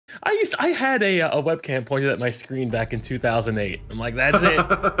I had a webcam pointed at my screen back in 2008. I'm like, that's it.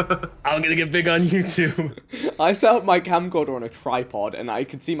 I'm gonna get big on YouTube. I set up my camcorder on a tripod, and I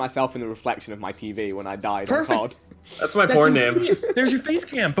could see myself in the reflection of my TV when I died. Perfect. On COD. That's my porn name. There's your face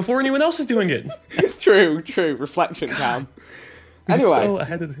cam before anyone else is doing it. True. Reflection cam. Anyway, so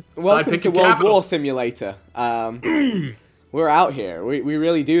ahead of welcome to World War Simulator. We're out here. We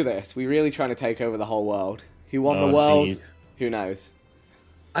really do this. We're really trying to take over the whole world. Who won the world? Geez. Who knows?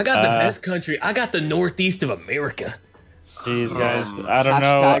 I got the best country. I got the northeast of America. Jeez, guys, I don't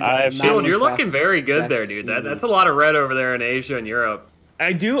know. Shield, you're looking very good there, dude. That's a lot of red over there in Asia and Europe.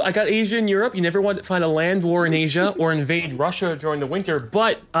 I do. I got Asia and Europe. You never want to fight a land war in Asia or invade Russia during the winter,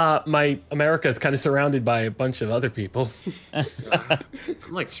 but my America is kind of surrounded by a bunch of other people. I'm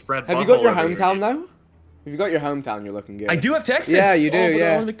like spread. Have you got your hometown though? If you got your hometown, you're looking good. I do have Texas. Yeah, you do.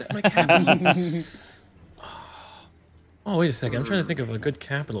 Yeah. I want to make that my capital. Oh, wait a second. I'm trying to think of a good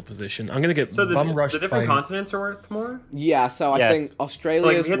capital position. I'm gonna get bum rushed. The different continents are worth more. Yeah. So I think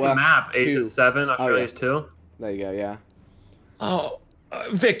Australia's so, like, worth the map. 2. Asia's 7. Australia's 2. There you go. Yeah. Oh,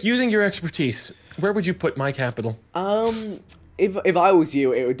 Vic, using your expertise, where would you put my capital? If I was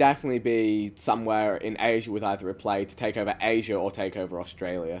you, it would definitely be somewhere in Asia with either a play to take over Asia or take over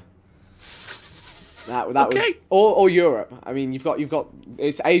Australia. That okay. Or Europe. I mean, you've got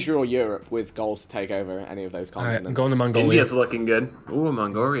it's Asia or Europe with goals to take over any of those continents. All right, I'm going to Mongolia. India's looking good. Ooh,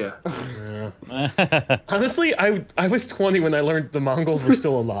 Mongolia. Yeah. Honestly, I was 20 when I learned the Mongols were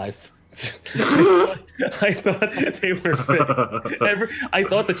still alive. I thought they were fake. I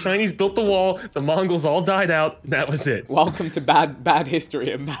thought the Chinese built the wall, the Mongols all died out, and that was it. Welcome to bad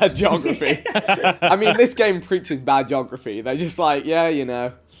history and bad geography. I mean, this game preaches bad geography. They're just like, yeah, you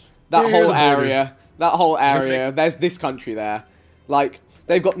know, that whole area, there's this country there. Like,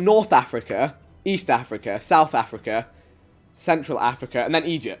 they've got North Africa, East Africa, South Africa, Central Africa, and then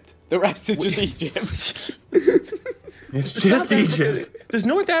Egypt. The rest is just Egypt. It's just Egypt. Does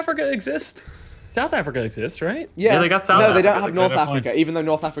North Africa exist? South Africa exists, right? Yeah, they got South Africa. No, they don't have North Africa, even though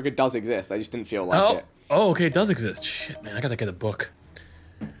North Africa does exist. They just didn't feel like it. Oh, okay, it does exist. Shit, man, I gotta get a book.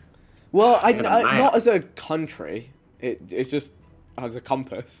 Well, not as a country. It's just as a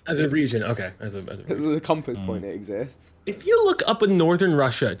compass. As a region, okay. As a compass point, it exists. If you look up in northern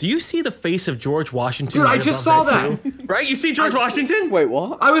Russia, do you see the face of George Washington? Dude, I just saw that. Right? You see George Washington? Wait,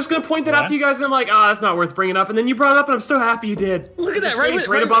 what? I was going to point that out to you guys, and I'm like, that's not worth bringing up. And then you brought it up, and I'm so happy you did. Look at that, right?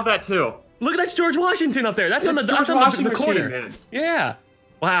 Right above that, too. Look at that George Washington up there. That's on the corner. Man. Yeah.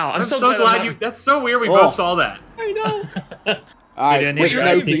 Wow, I'm so glad you... That's so weird we both saw that. I know. All right, I need your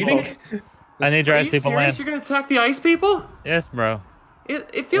ice people, man. You're going to attack the ice people? Yes, bro.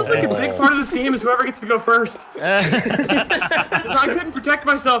 It feels like a big part of this game is whoever gets to go first. I couldn't protect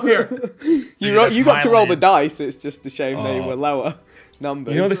myself here. You got to roll the dice. It's just a shame they were lower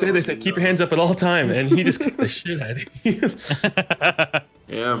numbers. You know what they say keep your hands up at all time, and he just kicked the shit out of you.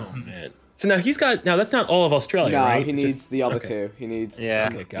 Yeah. Oh, man. So now that's not all of Australia, right? No, he needs the other two. He needs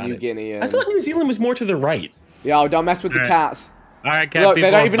New Guinea. I thought New Zealand was more to the right. Yo, don't mess with the cats. All right, cat Look,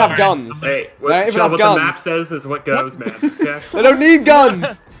 people, they don't even have guns. Hey, they don't even have what guns. the map says is what goes, man. Okay? They don't need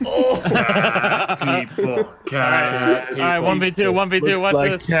guns. People. All right, 1v2, watch this.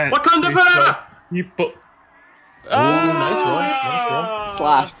 Wakanda forever! People. Oh, nice roll.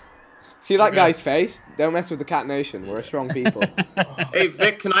 Slashed. See that guy's face? Don't mess with the Cat Nation. We're a strong people. Hey,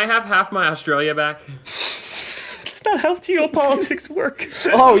 Vic, can I have half my Australia back? It's not how geopolitics work.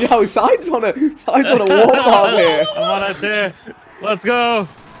 Oh, yo, sides on a war farm here. I'm on it there. Let's go.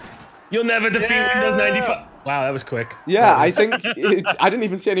 You'll never defeat Windows 95. Wow, that was quick. Yeah, I think I didn't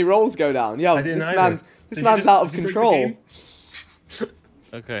even see any rolls go down. Yo, this man's out of control.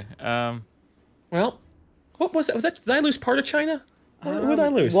 Okay. Well, what was that? Did I lose part of China? What did I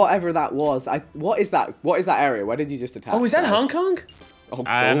lose? Whatever that was. What is that? What is that area? Where did you just attack? Oh, is that Hong Kong?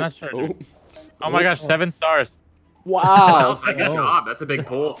 I'm not sure. Oh my gosh, 7 stars. Wow. Good job. That's a big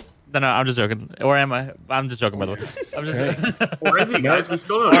pull. No, I'm just joking. Or am I? I'm just joking, by the way. I'm just joking. Where is he, guys? We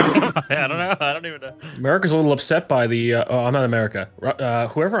still don't know. I don't know. I don't even know. America's a little upset by the... I'm not America.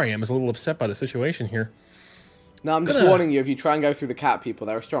 Whoever I am is a little upset by the situation here. No, I'm just warning you. If you try and go through the cat people,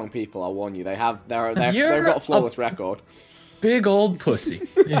 they're strong people. I'll warn you. They've got a flawless record. Big old pussy.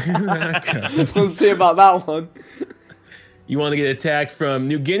 We'll see about that one. You want to get attacked from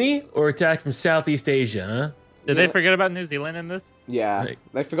New Guinea or attacked from Southeast Asia, huh? Did they forget about New Zealand in this? Yeah,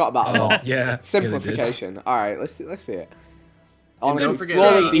 they forgot about a lot. Yeah. Simplification. All right, let's see it. Honestly, don't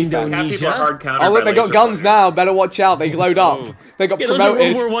forget Indonesia. Oh look, they got guns now. Better watch out. They glowed up. They got promoted.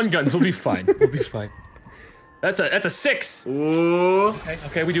 Those are World War I guns. We'll be fine. We'll be fine. That's a 6. Ooh.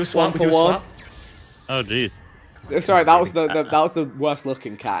 Okay, we do a swap. We do a swap. Oh jeez. Sorry, that was the worst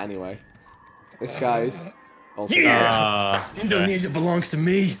looking cat anyway. This guy's also Indonesia belongs to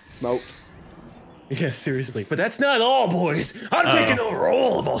me. smoked. Yeah, seriously. But that's not all, boys. I'm taking over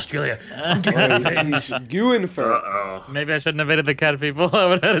all of Australia. I'm getting revenge. Going for it. Maybe I shouldn't have invaded the cat people. I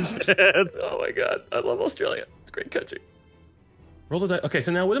would have had a chance. Oh my god, I love Australia. It's a great country. Roll the dice. Okay,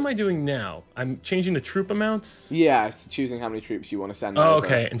 so now what am I doing now? I'm changing the troop amounts. Yeah, it's choosing how many troops you want to send. Oh, over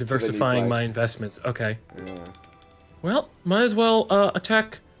okay, and to the new diversifying my place. investments. Okay. Yeah. Well, might as well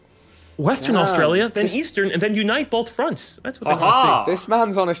attack Western Australia, then Eastern, and then unite both fronts. That's what I want Aha! This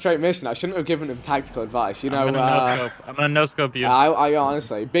man's on a straight mission. I shouldn't have given him tactical advice. You know, I'm gonna no scope you. I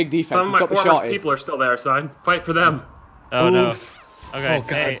honestly, big defense. Some of He's my got the former shot. people are still there, so I'd fight for them. Oh no. Oof. Okay. Oh, God.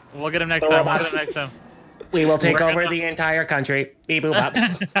 Hey, we'll get him next The time. We'll robots. get him next time. We will take We're over gonna- the entire country. Beep boop bop.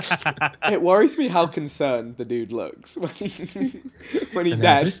 It worries me how concerned the dude looks when he And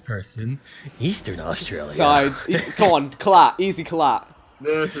now dead. this person, Eastern Australia. Side. Come on, collat. Easy collat.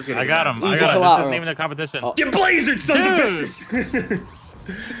 This is gonna I be got bad. him. I Easy got him. This collateral. isn't even a competition. Oh. You blazered sons of Dude. bitches!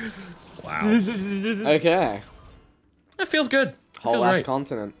 Wow. Okay. That feels good. That Whole feels ass right.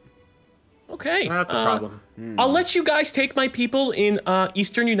 continent. Okay. That's a problem. I'll let you guys take my people in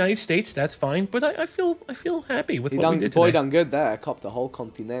Eastern United States. That's fine. But I feel happy with He what we done, did boy today. done good there. Copped the whole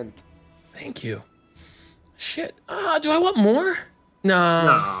continent. Thank you. Shit. Do I want more?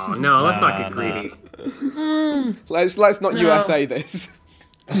 Nah. No, let's not get Nah, greedy. Let's not No. USA this.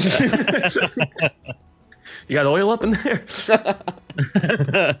 You got oil up in there?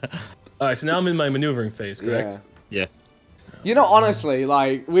 All right. So now I'm in my maneuvering phase. Correct. Yeah. Yes. You know, honestly,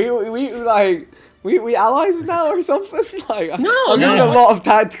 like we allies now or something. Like No, I'm no. giving a lot of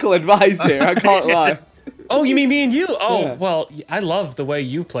tactical advice here. I can't lie. Oh, you mean me and you? Oh, Yeah. well, I love the way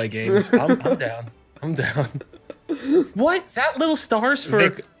you play games. I'm down. I'm down. What? That little stars for...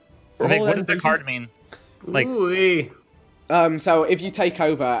 Vic, for Vic, all what that does the region? card mean? Like, Ooh-wee. So if you take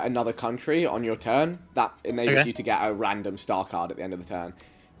over another country on your turn, that enables Okay. you to get a random star card at the end of the turn,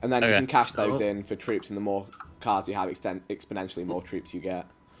 and then you Okay. can cash those Oh. in for troops. And the more cards you have, exponentially more troops you get.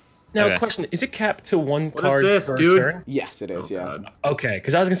 Now, Okay. question, is it capped to one What is card this, per dude? turn? Yes, it is. yeah. God. Okay,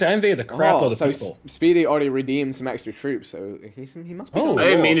 because I was going to say, I invaded the crap Oh, load of so people. Speedy already redeemed some extra troops, so he must be. Oh. on the I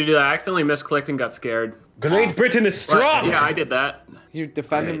didn't ball. mean to do that. I accidentally misclicked and got scared. Great Britain is But, strong! yeah, I did that. You're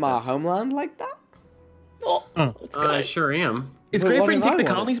defending hate my this. homeland like that? Oh, Oh. it's I good. sure am. Is Well, Great why Britain did take the I want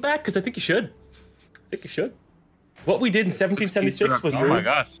it? colonies back? Because I think you should. I think you should. What we did in 1776 was oh rude. my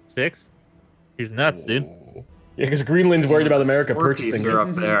gosh, 6? He's nuts, dude. Yeah, because Greenland's worried about America Orchies purchasing are it.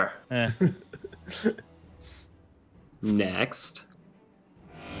 up there. Eh. Next.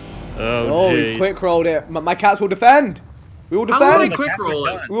 Oh, Oh, he's geez. quick rolled it. My cats will defend. We will How do I defend. quick cats are roll it?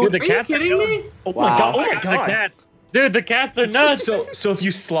 done. Well, Dude, the Are you cats are kidding done. me? Oh Wow. my god! Oh my The god! cat. Dude, the cats are nuts. So if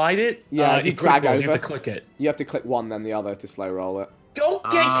you slide it, Yeah, if you it drag quick rolls, you have over. to click it. You have to click one, then the other to slow roll it. Don't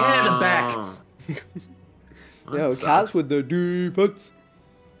get Canada back. Oh. Yo, That cats sucks. with the defense.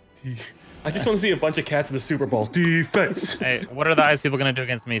 I just want to see a bunch of cats in the Super Bowl. Defense. Hey, what are the ice people gonna do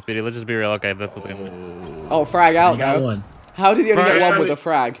against me, Speedy? Let's just be real. Okay, that's what they're gonna do. Oh, frag out You got now. one. How did he only Frag get one out. with a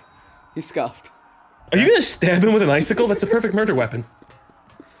frag? He scuffed. Are you gonna stab him with an icicle? That's a perfect murder weapon.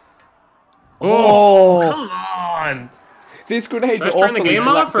 Oh, Come on! these grenades Should are I turn the awfully game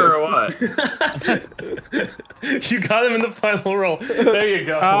off selective. or what? You got him in the final roll. There you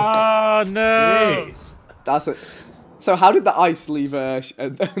go. Oh no! Jeez. That's it. So how did the ice leave an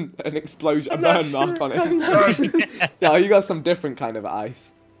explosion, a I'm not burn mark sure. on I'm it? not sure. Yeah, you got some different kind of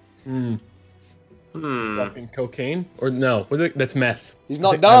ice. Hmm. Fucking cocaine? Or no? What is it? That's meth. He's not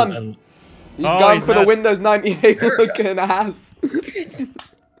I think done. He's Oh, gone he's for the not- Windows 98 looking ass.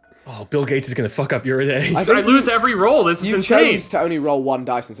 Oh, Bill Gates is gonna fuck up your day. I I think lose every roll. This is you insane. chose to only roll one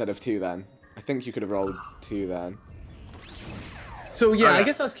dice instead of two then. I think you could have rolled two then. So yeah, I Okay.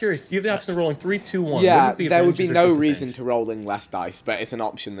 guess I was curious. You have the option of rolling 3, 2, 1. Yeah, What is the there would be advantages or no reason disadvantages? to rolling less dice, but it's an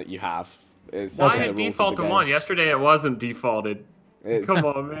option that you have. It's Why in the did it rules of default the to game. 1? Yesterday it wasn't defaulted. It, Come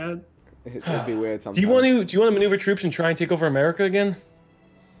on, man. it'd be weird sometimes. Do you want to maneuver troops and try and take over America again?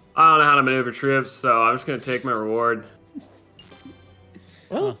 I don't know how to maneuver troops, so I'm just gonna take my reward.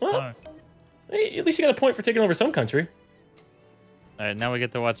 Well, Oh, fuck. hey, at least you got a point for taking over some country. All right, now we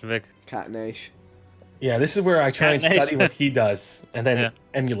get to watch Vic. Cat Nation. Yeah, this is where I try and Cat study nation. what he does and then Yeah.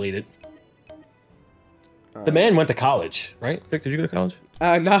 emulate it. The man went to college, right? Vic, did you go to college?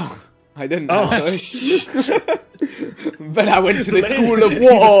 No, I didn't Oh. actually. But I went to the Man, School of he's a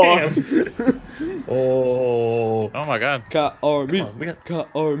War. scam. Oh. Oh my god. Cat Army. Come on, we got- Cat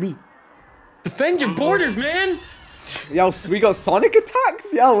Army. Defend your borders, man! Yo, we got sonic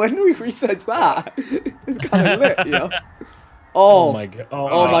attacks? Yo, when do we research that? It's kind of lit, yo. Oh, my god.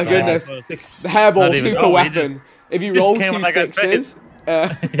 Oh my God. goodness. Six- the hairball Not even- super oh, we weapon. If you roll came two when I got sixes,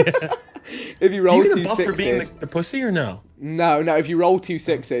 if you Do roll you get two a buff for being sixes, the pussy or no? no, if you roll two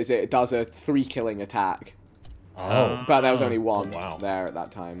sixes, it does a 3 killing attack. Oh. But there was only one wow. there at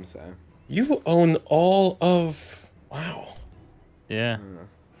that time, so. You own all of... Wow. Yeah.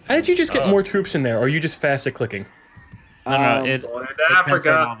 How did you just get more troops in there, or are you just fast at clicking? No, it Going into transferred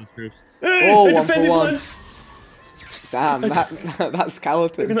all Africa. the troops. Oh, I 1 for defended 1. once! Damn, that They're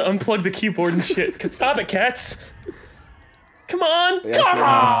skeleton. gonna unplug the keyboard and shit. Stop it, cats! Come on! Yes, Come they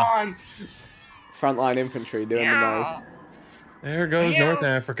on! Frontline infantry doing the most. There goes North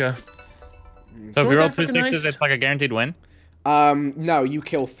Africa. So if you roll North two Africa, sixes, nice. it's like a guaranteed win. No, you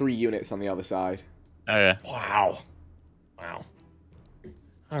kill 3 units on the other side. Oh yeah. Wow. Wow.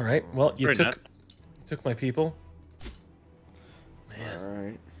 All right. Well, you Pretty took my people.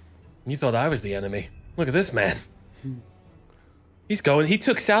 Alright. You thought I was the enemy. Look at this man. He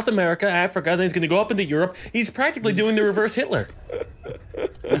took South America, Africa, then he's going to go up into Europe. He's practically doing the reverse Hitler.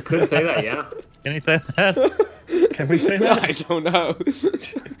 You could say that, yeah. Can you say that? Can we say that? I don't know.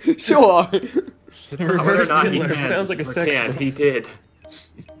 Sure. The reverse Whether or not he Hitler can, sounds like a or sex can, club. he did.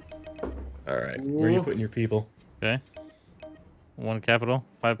 All right. Where are you putting your people? Okay. 1 capital,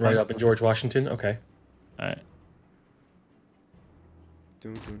 5 Right points. up in George Washington? Okay. All right.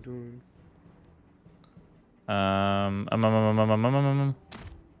 Dun, dun, dun.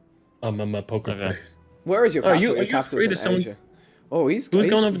 I'm poker Okay. face. Where is your Are capital? you- Your are you capital's afraid in of someone- Asia. Oh, he's Who's he's,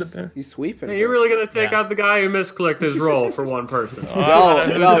 going over he's, the- he's sweeping. Hey, you're really gonna take Yeah. out the guy who misclicked his roll for one person.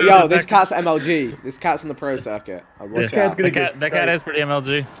 Yo, this cat's MLG. This cat's from the pro circuit. Watch This cat's out. gonna The cat, get the cat is pretty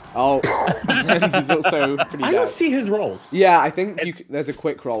MLG. Oh, and he's also pretty I dope. don't see his rolls. Yeah, I think there's a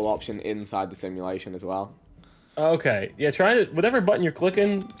quick roll option inside the simulation as well. Okay. Yeah, try it. Whatever button you're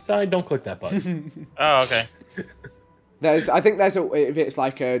clicking, side, don't click that button. Oh, okay. I think there's a if it's 3 I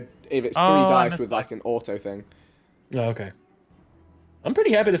dice missed with like an auto thing. Oh, okay. I'm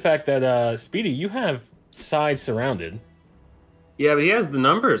pretty happy the fact that, Speedy, you have side surrounded. Yeah, but he has the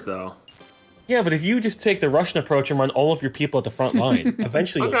numbers though. Yeah, but if you just take the Russian approach and run all of your people at the front line,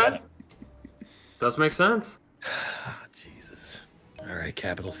 eventually you'll get Okay. it. Does make sense. Ah, Jesus. All right,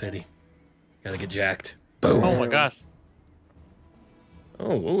 capital city. Gotta get jacked. Boom. Oh my gosh.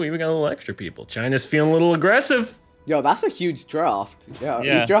 Oh, we even got a little extra people. China's feeling a little aggressive. Yo, that's a huge draft. Yeah,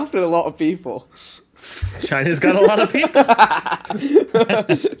 Yeah. he's drafted a lot of people. China's got a lot of people.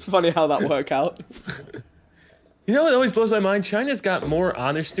 Funny how that worked out. You know what always blows my mind? China's got more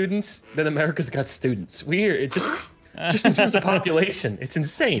honor students than America's got students. It just in terms of population, it's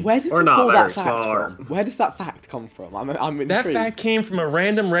insane. Where did Or you not pull that very fact smart. from? Where does that fact come from? I'm intrigued. That fact came from a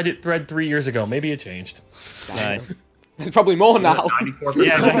random Reddit thread 3 years ago. Maybe it changed. Nice. There's probably more now. 94%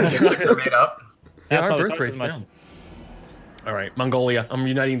 Yeah, of the are made up. Yeah, That's our probably birth twice rate's as much. down. All right, Mongolia. I'm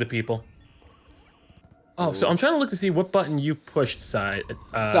uniting the people. Oh, so I'm trying to look to see what button you pushed, side.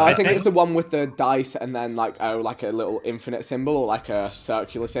 So I think it's the one with the dice and then like a little infinite symbol or like a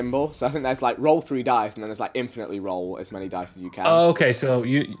circular symbol. So I think there's like roll 3 dice and then there's like infinitely roll as many dice as you can. Oh, okay. So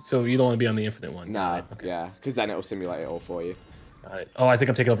you don't want to be on the infinite one. Got No, it, okay. yeah, because then it'll simulate it all for you. Got it. Oh, I think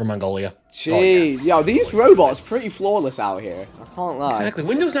I'm taking over Mongolia. Jeez, yo, these robots pretty flawless out here. I can't lie. Exactly.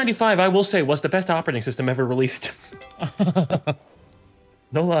 Windows 95, I will say, was the best operating system ever released.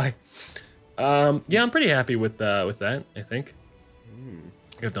 No lie. Yeah, I'm pretty happy with that. I think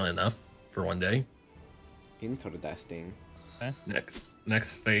I've done enough for one day. Interesting.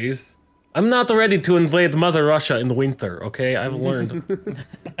 Next phase. I'm not ready to invade Mother Russia in the winter. Okay, I've learned. Let's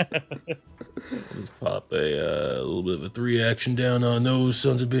pop a little bit of a 3 action down on those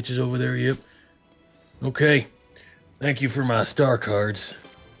sons of bitches over there. Yep. Okay. Thank you for my star cards.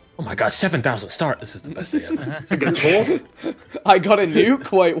 Oh my god, 7,000 star. This is the best day ever. To get a pull? I got a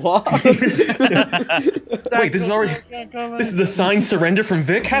nuke. Wait, what? Wait, this is already. This is a signed surrender from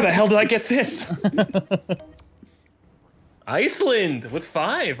Vic? How the hell did I get this? Iceland with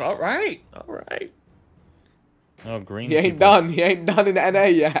 5. All right. All right. Oh, green. He ain't people. done. He ain't done in NA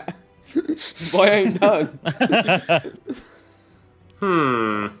yet. Boy ain't done.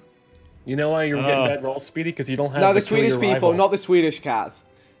 You know why you're getting bad rolls, Speedy? Because you don't have No, the kill Swedish your people, rival. not the Swedish cats.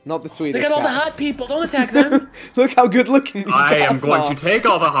 Not the Swedish They got all the cats. hot people. Don't attack them. Look how good looking these I am cats going are. to take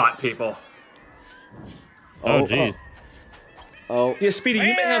all the hot people. Oh, jeez. Oh. Yeah, Speedy,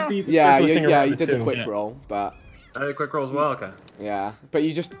 you may have the Yeah, circular thing around you it did the too. quick Yeah. roll, but I did a quick roll as well, okay. yeah. But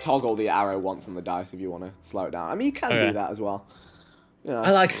you just toggle the arrow once on the dice if you want to slow it down. I mean, you can Okay. do that as well. You know. I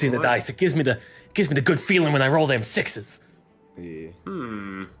like seeing the dice. It gives me the good feeling when I roll them 6s. Yeah.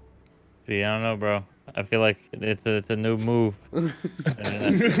 Gee, I don't know, bro. I feel like it's a new move.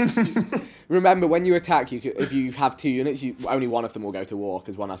 Remember, when you attack, if you have 2 units, only one of them will go to war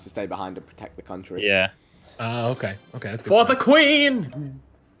because one has to stay behind and protect the country. Yeah. Okay. Okay, that's good. For the queen!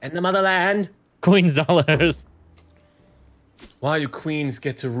 And the motherland. Queen's dollars. Why do queens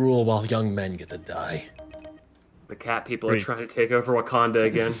get to rule while young men get to die? The cat people are trying to take over Wakanda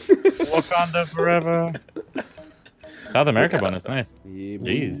again. Wakanda forever. South America bonus, nice. Yeah,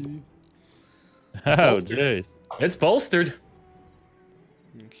 Jeez. Oh, jeez. It's bolstered.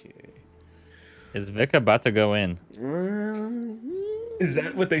 Okay. Is Vic about to go in? Is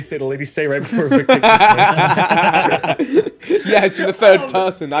that what they say? The ladies say right before Vic takes his points? Yes, in the third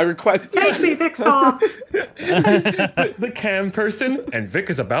person. I request. Take me, Vic Star! the cam person, and Vic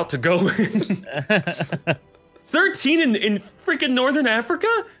is about to go in. 13 in freaking Northern Africa?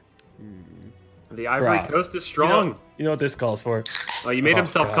 The Ivory Coast is strong. You know what this calls for? Oh, you made him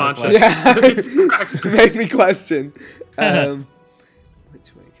self-conscious. Yeah, it made me question. Which way can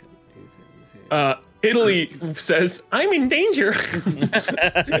we do things here? Italy says, I'm in danger.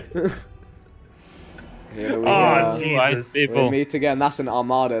 Here we Oh, go. Jesus. We People. meet again. That's an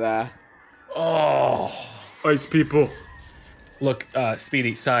armada there. Oh. Ice people. Look,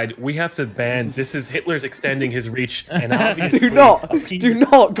 Speedy, side, we have to ban. This is Hitler's extending his reach, and obviously Do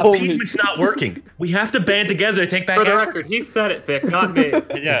not call me. impeachment's not working. We have to band together to take back For the Africa. record, he said it, Vic, not me.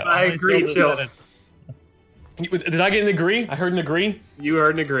 Yeah, I agree, Jill. Did I get an agree? I heard an agree. You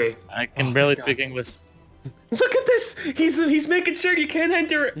heard and agree. I can barely speak English. Look at this. He's making sure you can't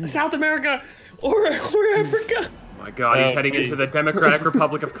enter South America or Africa. Oh my god, he's heading into the Democratic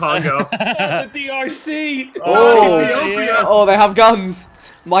Republic of Congo. Not the DRC. Ethiopia. Oh, they have guns.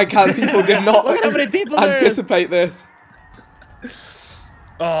 My cat people did not Look how many people there is. anticipate this.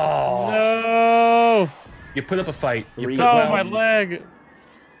 Oh. No! You put up a fight. You put, Oh, well, my leg!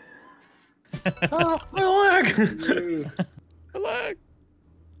 Oh, my leg. My leg!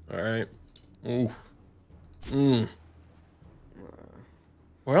 All right. Ooh.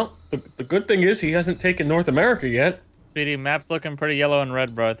 Well, the good thing is he hasn't taken North America yet. Speedy, map's looking pretty yellow and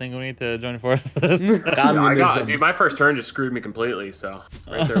red, bro. I think we need to join forces. Dude, my first turn just screwed me completely, so.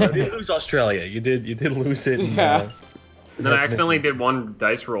 Right there You with you. did lose Australia. You did lose it. And, Yeah. And then I accidentally did one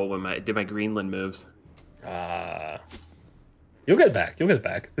dice roll when I did my Greenland moves. You'll get it back. You'll get it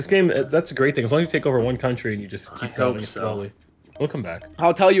back. This game, that's a great thing. As long as you take over one country and you just keep hope going so. slowly, we'll come back.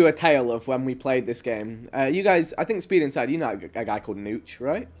 I'll tell you a tale of when we played this game. You guys, I think Speed Inside, you know a guy called Nooch,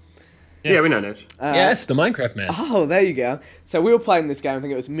 right? Yeah, we know Niche. Yes, the Minecraft man. Oh, there you go. So we were playing this game. I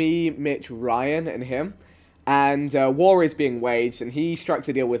think it was me, Mitch, Ryan, and him. And war is being waged, and he strikes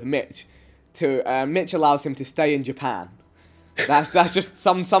a deal with Mitch. Mitch allows him to stay in Japan. That's just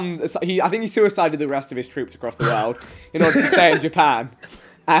I think he suicided the rest of his troops across the world in order to stay in Japan.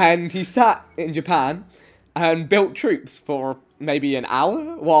 And he sat in Japan and built troops for maybe an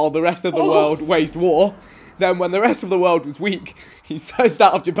hour while the rest of the world waged war. Then when the rest of the world was weak, he surged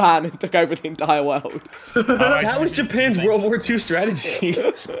out of Japan and took over the entire world. That was Japan's World War II strategy.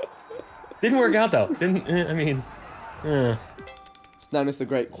 Didn't work out though. It's known as the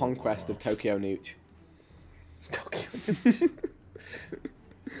Great Conquest of Tokyo Nooch. Tokyo.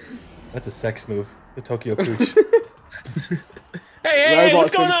 That's a sex move. The Tokyo Cooch. hey, Robot's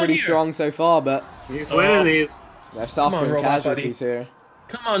what's going been on pretty here? strong so far, but He's winning these. they're on, suffering robot casualties here.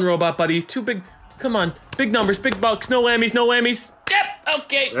 Come on, robot buddy. Too big. Come on. Big numbers, big bucks. No whammies, no whammies. Yep.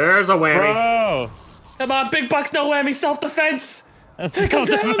 Okay. There's a whammy. Bro! Come on, big bucks, no whammies. Self-defense. That's Take him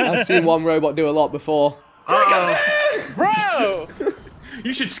down. I've seen one robot do a lot before. Bro!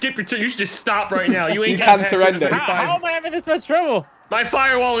 You should skip your turn. You should just stop right now. You ain't You getting can past surrender. Windows How 35. am I having this much trouble? My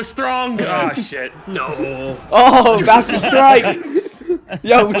firewall is strong. Oh shit. No. Oh, that's the strike!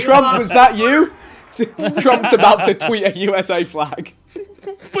 Yo, Trump, was that you? Trump's about to tweet a USA flag.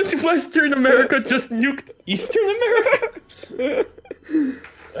 But Western America just nuked Eastern America.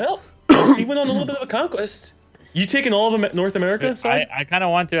 Well, he went on a little bit of a conquest. You taking all of North America? Side? I kind of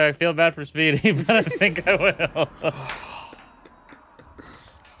want to. I feel bad for Speedy, but I think I will.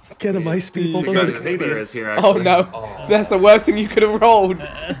 Get him, ice people. Those Because are Hitler is Canadians. here, Oh actually. no, that's the worst thing you could have rolled.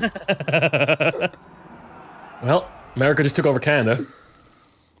 Well, America just took over Canada.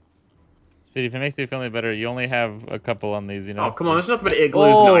 Speedy, if it makes you feel any better, you only have a couple on these, you know. Oh, come on. There's nothing but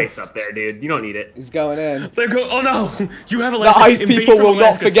igloos Oh. and ice up there, dude. You don't need it. He's going in. There go. Oh no! You have The Alaska. ice Invade people from will not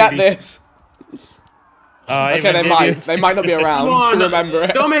Alaska, forget Speedy. this. Okay, they might. They might not be around Come on. to remember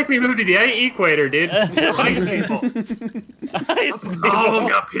it. Don't make me move to the equator, dude. Ice people. Ice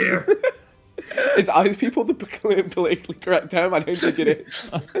Long up here. Is ice people the politically correct term? I don't think it is.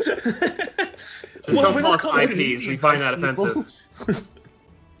 Just Well, don't we're call not us calling IPs. We Canadians find ice that people. offensive.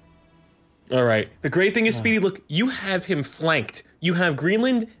 All right. The great thing is, Speedy. Look, you have him flanked. You have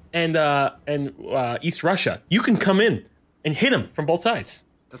Greenland and East Russia. You can come in and hit him from both sides.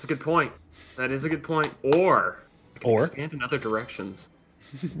 That's a good point. That is a good point. Or expand in other directions.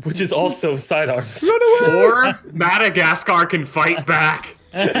 which is also sidearms. Or Madagascar can fight back.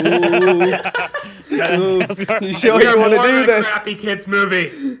 Ooh. You sure We you are want to more do than a this? Crappy Kids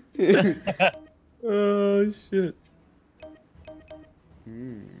movie. Oh shit.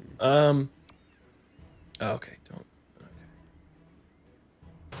 Okay, don't.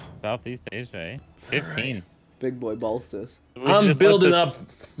 Southeast Asia, eh? 15. Big boy bolsters. We should I'm just building let up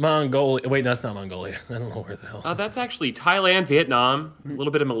Mongolia. Wait, that's not Mongolia. I don't know where the hell. That's actually Thailand, Vietnam, a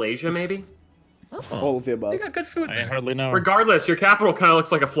little bit of Malaysia, maybe. All of the above. They got good food I there. hardly know. Regardless, your capital kind of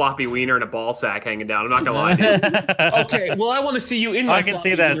looks like a floppy wiener and a ball sack hanging down. I'm not gonna lie to you. Okay, well, I want to see you in my I can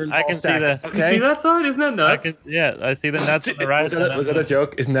see floppy that. wiener and I ball can see sack, that. You Okay. see that side? Isn't that nuts? I see the nuts on the right. Was that a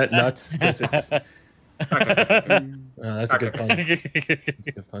joke? Isn't that nuts? Yes, it's, that's a good pun. That's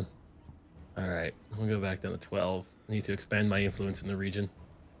a good fun. All right, I'm gonna go back down to 12. I need to expand my influence in the region.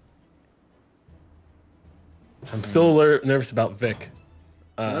 I'm still nervous about Vic.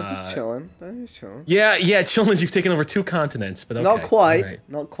 I'm just chilling. I'm just chilling. Yeah, chilling as you've taken over 2 continents, but okay. Not quite. all right.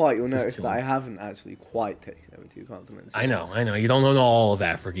 Not quite. You'll Just notice that chilling. I haven't actually quite taken over 2 continents. I know. You don't know all of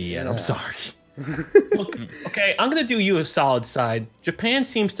Africa yet. Yeah. I'm sorry. Look, okay, I'm gonna do you a solid side. Japan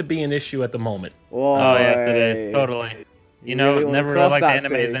seems to be an issue at the moment. Whoa, Oh yes, it is totally. You know, really wanna never cross liked that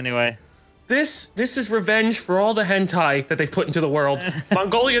animes sea? anyway. This is revenge for all the hentai that they've put into the world.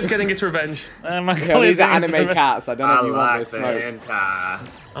 Mongolia's getting its revenge. Yeah, these are anime cats. I don't know I if you want like this the smoke. hentai.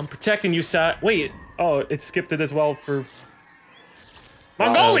 I'm protecting you, Sat. Wait. Oh, it skipped it as well for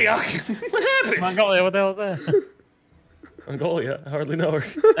Mongolia. What happened? Mongolia, what the hell is that? Mongolia. I hardly know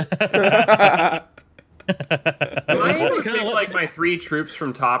her. Am I able to Kinda take look- like my 3 troops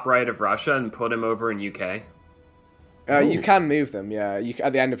from top right of Russia and put them over in UK? You can move them, yeah.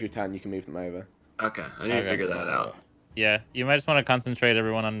 At the end of your turn, you can move them over. Okay, I need to figure that out. Yeah, you might just want to concentrate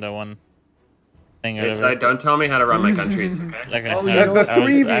everyone on the one thing. or Hey, whatever. Side, don't tell me how to run my countries, okay? Okay, Oh, I- you know The what? I was-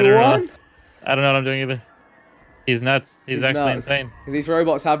 3v1? I don't know. I don't know what I'm doing either. He's nuts. He's actually nuts. insane. These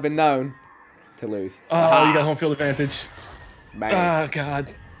robots have been known to lose. Oh, Aha. you got home field advantage. Bam. Oh, God.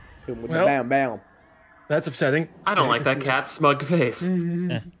 Hit 'em with well. the bam bam. That's upsetting. I don't like that cat's smug face.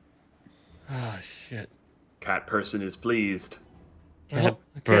 Oh, shit. Cat person is pleased. Well,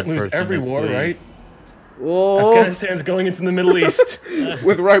 I Bird can't lose person every is war, pleased. right? Whoa. Afghanistan's going into the Middle East.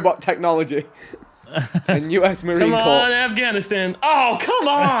 With robot technology. And US Marine Come on, Corps. Afghanistan. Oh, come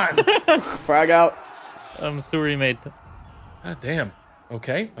on. Frag out. I'm sorry, mate. God damn.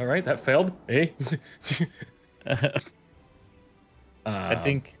 Okay, all right, that failed. Hey. I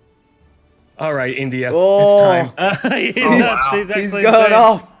think. All right, India. Oh. It's time. He's Oh, nuts. wow. He's He's actually going insane.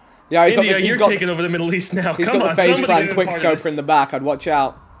 off. Yeah, India, you're taking over the Middle East now. He's Come got on, the FaZe somebody Clan get a part of Quickscoper this. in the back. I'd watch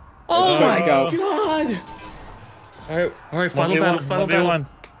out. Oh my Quickscope. god! All right, final battle, final battle. 1v1.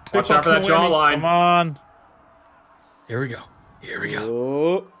 Watch out for that Come jawline. on. Here we go. Here we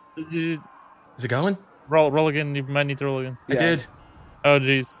go. Oh. Is it going? Roll again. You might need to roll again. I Yeah. did. Oh,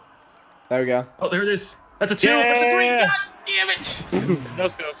 jeez. There we go. Oh, there it is. That's a 2 Yeah. versus a 3. God damn it! No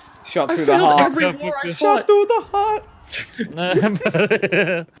scope. Shot I through the failed heart. every Go, war I go, go. Shot fought. through the heart.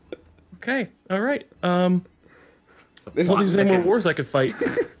 Okay, all right. This, Well, these any more wars I could fight.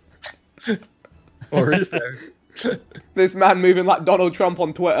 Or is there? this man moving like Donald Trump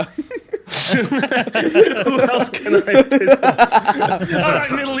on Twitter. Who else can I piss off? All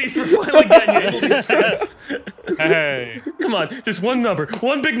right, Middle East, we're finally getting you. Middle East friends. Hey. Come on, just one number.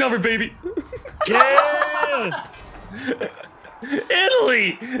 One big number, baby. Yeah.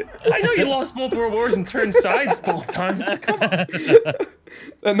 Italy! I know you lost both world wars and turned sides both times. Come on.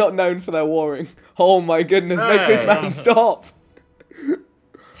 They're not known for their warring. Oh my goodness, make this Hey. man stop.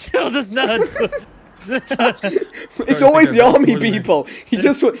 Chill this nuts. It's always the about army more than- people. He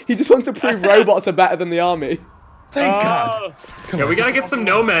just wants to prove robots are better than the army. Thank Oh. God. Yeah, we gotta get some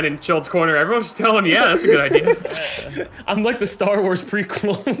nomad in Child's corner. Everyone's just telling me, yeah, that's a good idea. I'm like the Star Wars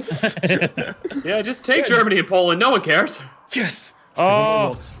prequels. Yeah, just take Germany and Poland. No one cares. Yes.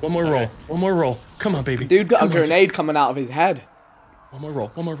 Oh. One more roll. One more roll. Come on, baby. Dude got a Come on, grenade coming out of his head. One more roll.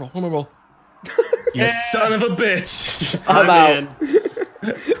 One more roll. One more roll. You son of a bitch. I'm I'm out.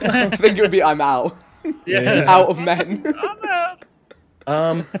 in. I think it would be I'm out. Yeah. Out of men.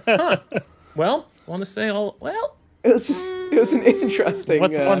 I'm out. Well, want to say all. Well. It was an interesting.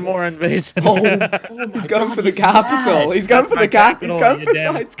 What's one more invasion? Oh, he's going for the capital. He's going for the cap. He's capital, going you for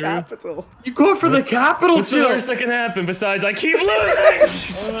damn side's Oh, screw. capital. You go for the capital, What's the Chill. worst that can happen besides I keep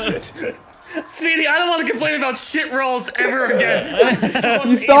losing? Speedy, I don't want to complain about shit rolls ever again. I just want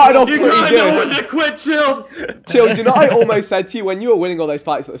You started off You pretty gotta know when good. to quit, Chill. Chill, do you know what I almost said to you when you were winning all those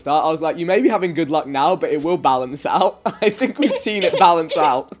fights at the start? I was like, you may be having good luck now, but it will balance out. I think we've seen it balance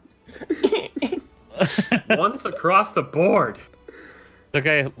out. Once across the board.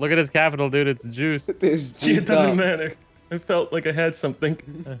 Okay, look at his capital, dude. It's juice. This Gee, it juiced doesn't up. matter. I felt like I had something.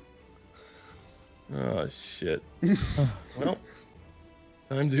 Oh shit. Well,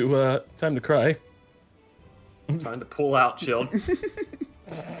 time to cry. Time to pull out, Shield.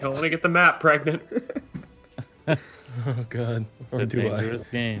 Don't want to get the map pregnant. Oh god. Or It's a do dangerous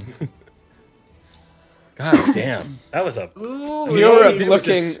game. God damn. That was a Ooh, Europe yeah,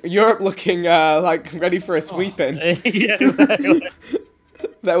 looking like ready for a sweeping. Yeah, exactly.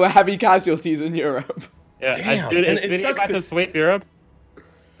 There were heavy casualties in Europe. Yeah, Damn, dude, and is it Vinny sucks about to 'cause- sweep Europe?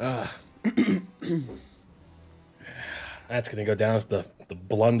 That's gonna go down as the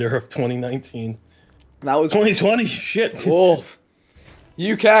blunder of 2019. That was 2020, shit. oh,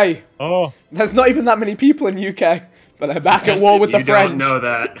 UK. Oh, There's not even that many people in UK, but they're back at war with the you French. don't know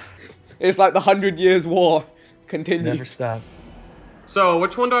that. It's like the 100 Years' War continues. Never stopped. So,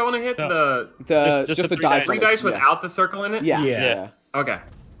 which one do I want to hit? No. The Just the the three dice. dice. three on it, dice yeah. without the circle in it? Yeah. Yeah. Yeah. Okay.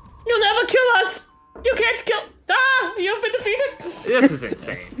 You'll never kill us! You can't kill. Ah! You've been defeated! This is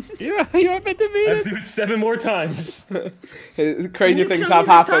insane. you have been I have defeated. to do it 7 more times. Crazy You things kill have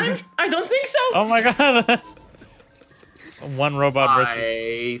me this time? happened. I don't think so. Oh my god. One robot versus.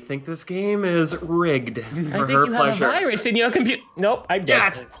 I think this game is rigged for I think her you have pleasure. a virus in your computer. Nope, I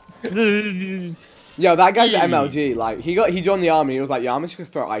Yes. don't. Yo, that guy's Yeah. MLG. Like he joined the army. He was like, yeah, I'm just gonna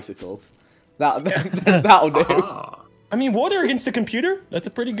throw icicles. That'll do. Ah. I mean, water against the computer? That's a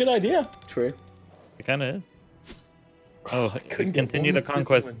pretty good idea. True. It kind of is. Oh, couldn't get continue one the more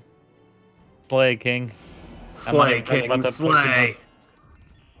conquest. one. Slay, king. Slay, I'm King, about to slay.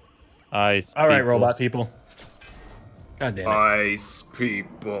 Ice. All right, people. robot people. God damn it. Ice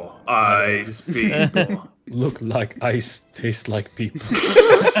people. Ice people. Look like ice, taste like people.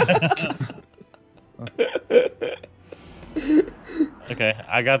 Okay,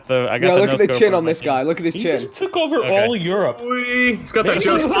 I got the. Yeah, look at the no-scope chin on on my this guy. Look at his He chin. just took over Okay. all of Europe. Wee. He's got that Maybe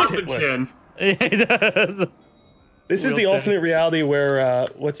Joe this is Swanson Hitler. chin. Yeah, he does. This is the Real alternate reality where,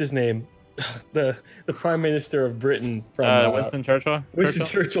 what's his name? The Prime Minister of Britain from Winston Churchill. Winston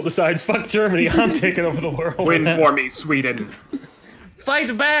Churchill decides, fuck Germany, I'm taking over the world. Win for me, Sweden.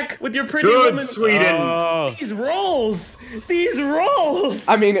 Fight back with your pretty Good, woman. Sweden. Oh, These rolls! These rolls!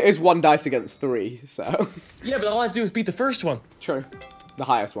 I mean, it is 1 dice against 3, so yeah, but all I have to do is beat the first one. true. The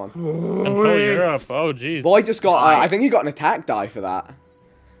highest one. control Europe. Oh, jeez. Boy just got. I think he got an attack die for that.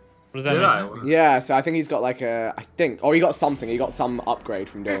 What does that Did I? mean? Yeah, so I think he's got like a. I think, or he got something. He got some upgrade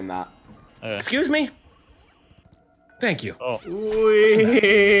from doing that. Okay. Excuse me? Thank you. Oh,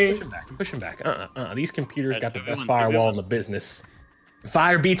 Wee. Push him back. Push him back. These computers got the 2v1, best firewall in the business.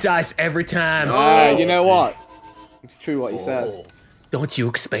 Fire beats ice every time. Oh. You know what? It's true what he says. Oh, don't you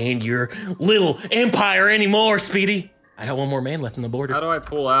expand your little empire anymore, Speedy. I got one more man left on the border. How do I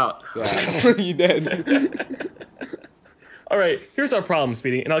pull out? Yeah, you did. All right, here's our problem,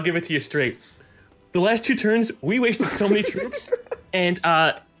 Speedy, and I'll give it to you straight. The last 2 turns, we wasted so many troops, and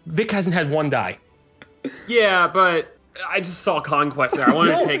Vic hasn't had 1 die. Yeah, but I just saw Conquest there. I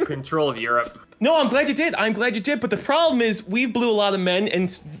wanted to take control of Europe. No, I'm glad you did. I'm glad you did. But the problem is, we blew a lot of men,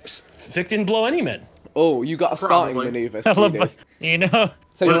 and Vic didn't blow any men. Oh, you got a starting Probably. maneuver, I love, Speedy. you know.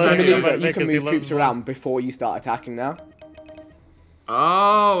 So What you does can that do? maneuver. You Because can he move loves troops the around before you start attacking now.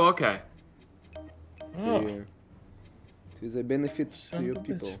 Oh, okay. To the benefit to your of a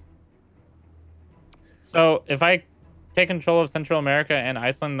people. bitch. So if I take control of Central America and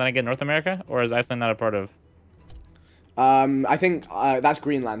Iceland, then I get North America, or is Iceland not a part of? I think that's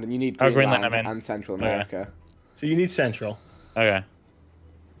Greenland, and you need Oh, Greenland, Greenland, I mean. and Central Okay. America. So you need Central. Okay.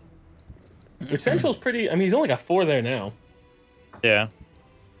 Which Central's pretty... I mean, he's only got 4 there now. Yeah.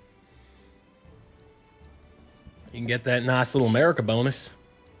 You can get that nice little America bonus.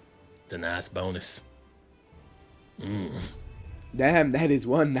 It's a nice bonus. Damn, that is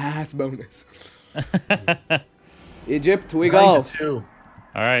one nice bonus. Egypt, we 9 go. to 2.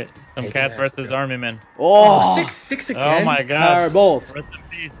 All right. Some Take cats that, versus bro. army men. Oh, 6 again? Oh my god. her balls. Rest in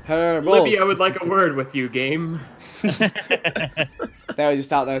peace. Her balls. Libby, I would like a word with you, game. They were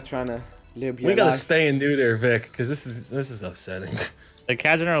just out there trying to live your We gotta life. spay and neuter Vic, because this is upsetting. The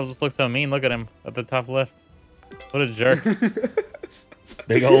cat general just looks so mean. Look at him at the top left. What a jerk.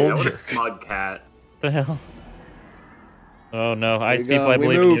 Big Yeah, old what a jerk. smug cat. the hell? Oh no, we ice go, people, I we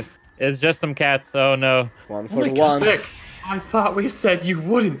believe in you. move. It's just some cats. Oh no. One Oh for my the God, one. Vic, I thought we said you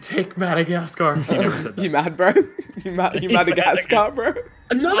wouldn't take Madagascar. You never said that. You mad, bro? You Madagascar, bro?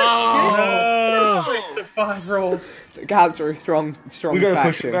 Another Oh, No. the 5 rolls. The cats are a strong We gotta push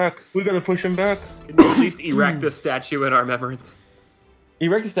faction. him back. We gotta push him back. Can you at least erect a statue in our remembrance?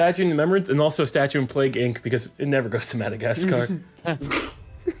 Erect a statue in remembrance and also a statue in Plague Inc. because it never goes to Madagascar.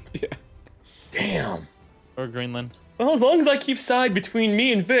 Yeah. Damn. Or Greenland. Well, as long as I keep side between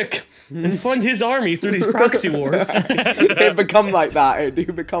me and Vic and fund his army through these proxy wars. It become like that. It do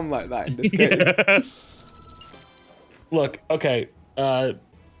become like that in this game. Yeah. Look, okay,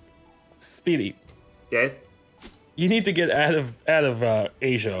 Speedy, Yes. you need to get out of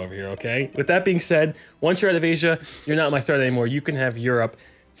Asia over here, okay? With that being said, once you're out of Asia, you're not my threat anymore. You can have Europe.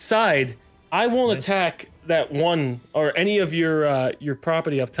 Side, I won't attack that one or any of your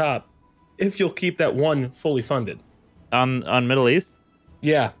property up top if you'll keep that one fully funded. On Middle East?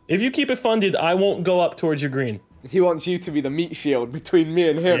 Yeah, if you keep it funded, I won't go up towards your green. He wants you to be the meat shield between me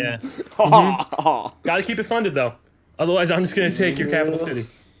and him. Yeah. Gotta keep it funded though. Otherwise, I'm just gonna take your capital city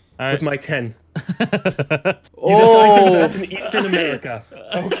with my 10. You decide to invest in Eastern America.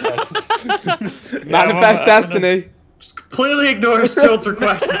 Okay. Manifest destiny. Just completely ignores Chilt's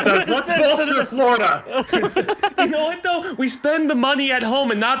request and says, let's bolster Florida. You know what though? We spend the money at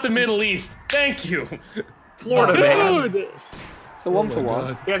home and not the Middle East. Thank you. Florida, man. Dude. So 1 for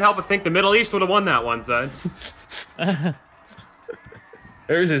 1. Can't help but think the Middle East would have won that one, son.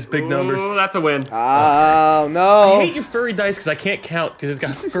 There's his big numbers. Ooh, that's a win. Oh, I no. hate your furry dice because I can't count because it's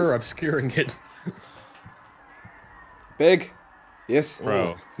got fur obscuring it. Big. Yes.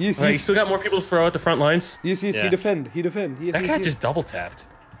 Bro. Yes, Right, you yes. still got more people to throw at the front lines? Yes, yes, Yeah. he defend. He defend. Yes, That yes, guy yes. just double tapped.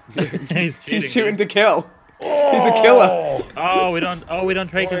 He's He's dude. shooting to kill. He's a killer. Oh, we don't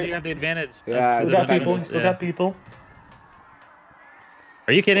trade because you have the advantage. Yeah, Still Still got people. Still got people.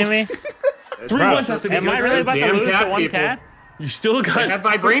 Are you kidding me? 3 Bro, months after am I really about to Damn lose cat to one people. cat? You still They got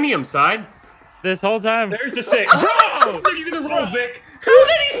got. vibranium, side. This whole time? There's the 6. Oh, you're gonna roll, Vic. How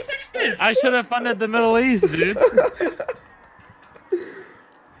many sixes? I should have funded the Middle East, dude.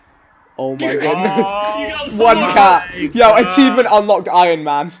 Oh my goodness. Oh, You got One four. cat. Yo, God. achievement unlocked Iron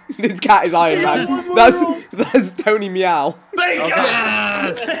Man. This cat is Iron Man. That's Tony Meow. Thank God.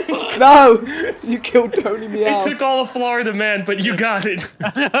 Yes! No! You killed Tony It Meow. took all of Florida, man, but you got it.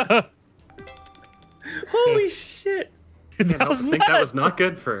 Holy shit. that was I think that was not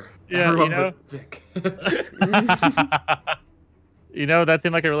good for Yeah, everyone you know. but Vic. You know, that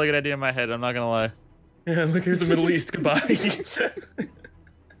seemed like a really good idea in my head, I'm not gonna lie. Yeah, look, here's the Middle East. Goodbye.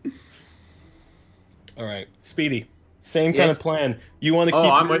 All right, Speedy. Same kind Yes. of plan. You want to Oh,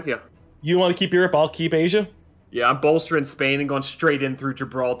 keep? I'm with you. You want to keep Europe? I'll keep Asia. Yeah, I'm bolstering Spain and going straight in through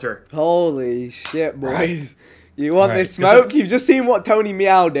Gibraltar. Holy shit, boys. Right. You want Right, this 'cause smoke? You've just seen what Tony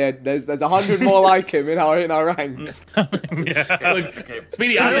Meow did. There's 100 more like him in our ranks. Yeah. Look, Okay.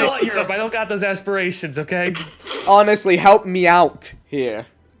 Speedy, I don't want Europe. I don't got those aspirations. Okay. Honestly, help me out here.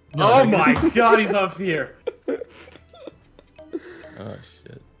 Oh my god, he's up here. Oh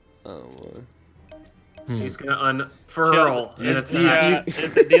shit. Oh, boy. He's gonna unfurl an Is, attack.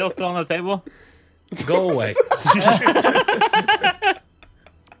 is the deal still on the table? Go away.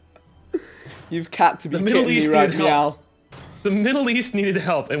 You've got to be The Middle kidding East me right needed Meow. help. The Middle East needed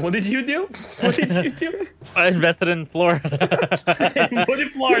help, and what did you do? What did you do? I invested in Florida. What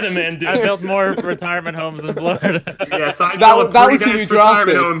did Florida man do? I built more retirement homes in Florida. Yes, I That built was a pretty who you nice retirement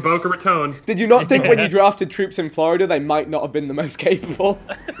drafted. home in Boca Raton. Did you not think when you drafted troops in Florida, they might not have been the most capable?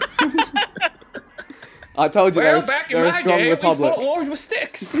 I told you Well, back in they're a my strong day, we republic. fought wars with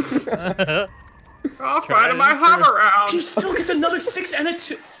sticks. I'll fight my hammer He around. still gets another 6 and a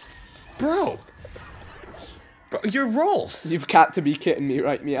 2. Bro, your rolls. You've got to be kidding me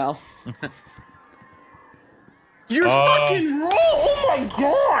right Meow. Your Oh. fucking roll. Oh my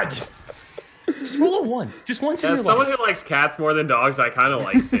god. Just roll a 1. Just once in As your someone life. who likes cats more than dogs, I kind of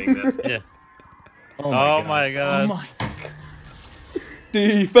like seeing this. Yeah. Oh my god. Oh my.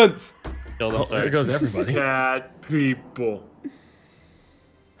 Defense. Killed him, Oh, there sorry. goes everybody. Cat people.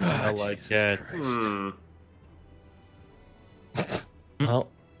 I like Jesus that. Christ. Hmm. Well,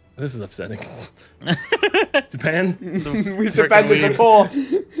 this is upsetting. Japan? We've defended before.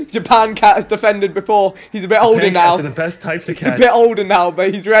 Japan cat has defended before. He's a bit older Japan now. cats are the best types of He's a cats. bit older now,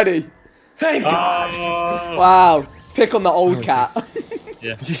 but he's ready. Thank God. Oh, Wow. Pick on the old cat.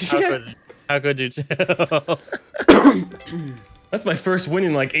 yeah. Yeah. How could you chill? That's my first win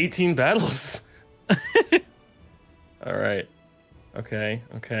in like 18 battles. All right. Okay.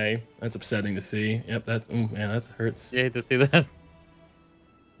 Okay. That's upsetting to see. Yep. That's man. That hurts. You hate to see that.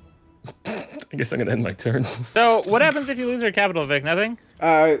 I guess I'm gonna end my turn. So, what happens if you lose your capital, Vic? Nothing?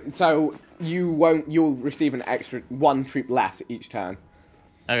 So you'll receive an extra 1 troop less each turn.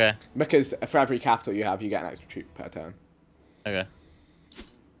 Okay. Because for every capital you have, you get an extra troop per turn. Okay.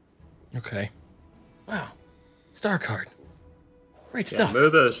 Okay. Wow. Star card. Great Yeah, stuff.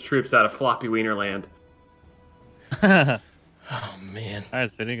 move those troops out of floppy wiener land. Oh man.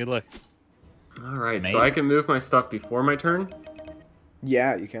 Alright, Speedy, good luck. All right, Amazing. so I can move my stuff before my turn.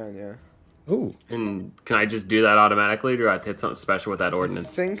 Yeah, you can, yeah. Ooh. And can I just do that automatically, or do I have to hit something special with that I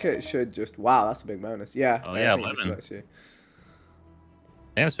ordnance? think it should just. Wow, that's a big bonus. Yeah. Oh, yeah, I think it just 11. lets you.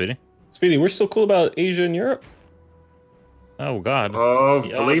 Damn, sweetie. Speedy, we're still cool about Asia and Europe. Oh God. Oh,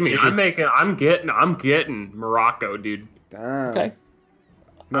 Yeah, believe me, jeez. I'm getting Morocco, dude. Damn. Okay.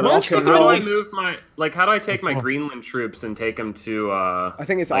 How Moroccan do I North. move my how do I take my Greenland troops and take them to I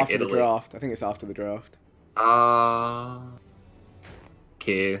think it's like after Italy? the draft. I think it's after the draft.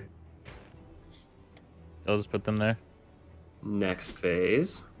 Okay. I'll just put them there. Next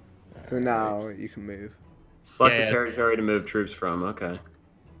phase. So now you can move. Select Yeah, the yes. territory to move troops from. Okay.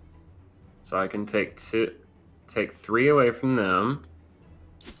 So I can take 3 away from them.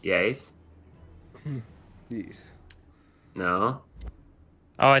 Yes. Yes. No.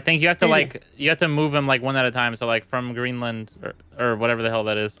 Oh, I think you have to Speedy. you have to move them like one at a time. So like from Greenland or whatever the hell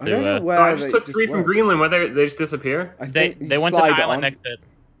that is. I don't know To, where So I they just took 3 from went. Greenland. Whether they just disappear? I they think you they went to the slide it island on. next to it.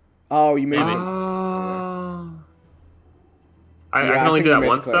 Oh, you moved Maybe. it. I Yeah, can only think do you that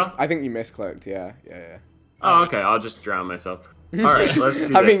once misclicked. though. I think you misclicked. Yeah, yeah, Oh, okay. I'll just drown myself. All right, let's do yeah.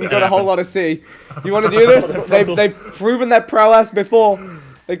 this. I mean, you got a whole then. lot of sea. You want to do this? They've proven their prowess before.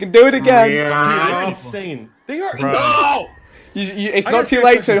 They can do it again. Dude, Yeah. they're insane. They are. Bro. No! It's I not got too serious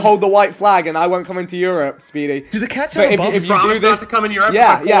late to questions. hold the white flag, and I won't come into Europe, Speedy. Do the cats But have a buff? if you Promise do not this, to come in Europe.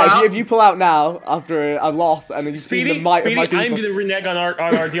 yeah, if I yeah. pull out? If you pull out now after a loss, and then you've seen the Speedy, might Speedy, of my I'm people. gonna renege on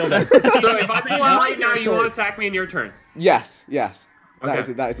our deal then. So if I pull out right now, you won't attack me in your turn. Yes, yes.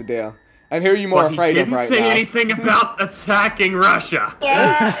 Okay. That is a deal. And who are you more But he afraid of didn't right say now? anything about attacking Russia.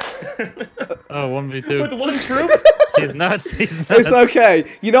 Oh, 1v2. With one troop? He's nuts. He's nuts. It's okay.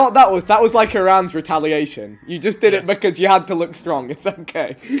 You know what that was? That was like Iran's retaliation. You just did it because you had to look strong. It's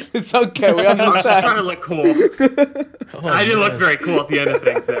okay. It's okay. We I was just trying to understand. look cool. Oh, I didn't look man. very cool at the end of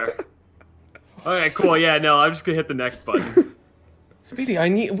things there. Okay, cool. Yeah, no, I'm just gonna hit the next button. Speedy,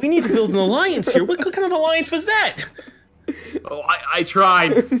 we need to build an alliance here. What kind of alliance was that? Oh, I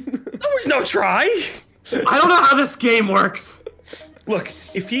tried. There was no try. I don't know how this game works. Look,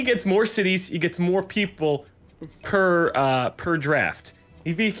 if he gets more cities, he gets more people per draft.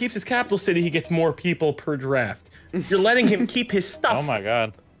 If he keeps his capital city, he gets more people per draft. You're letting him keep his stuff. Oh my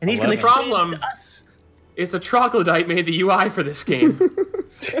God. And he's gonna 11. expand Problem. to us. It's a troglodyte made the UI for this game.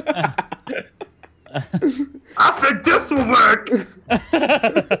 I think this will work.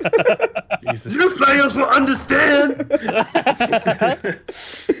 Jesus. You players will understand.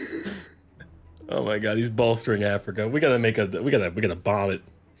 Oh my God, he's bolstering Africa. We gotta bomb it.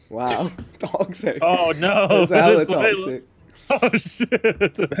 Wow. Toxic. Oh no. That's hella This way- toxic. Oh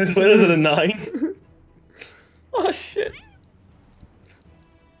shit. What is it, a 9? Oh shit.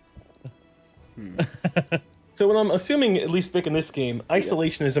 So what I'm assuming, at least back in this game,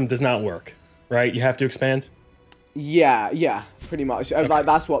 isolationism does not work, right? You have to expand. Yeah, pretty much. Like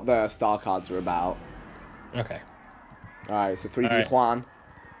that's what the star cards are about. Okay. All right, so 3D Alright. Juan.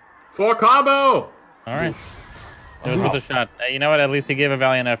 For combo. All right. It was worth a shot. You know what? At least he gave a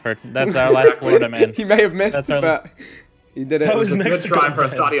valiant effort. That's our last Florida man. He may have missed, That's our- but he did it. That was Good Mexico. try for a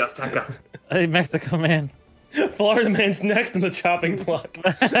man. Stadio Azteca. Hey, Mexico man. Florida man's next in the chopping block.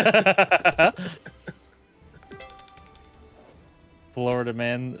 Florida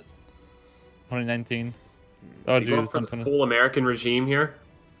man. 2019. Oh You going Jesus. for the full American regime here?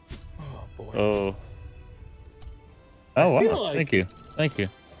 Oh boy. Oh. Oh feel wow. like- Thank you. Thank you.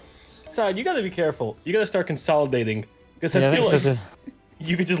 Side, you gotta be careful. You gotta start consolidating. Because Yeah, I feel that's like a-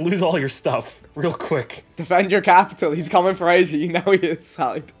 you could just lose all your stuff real quick. Defend your capital. He's coming for Asia. You know he is,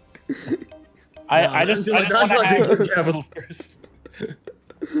 Side. I just Until want to take your have, capital first.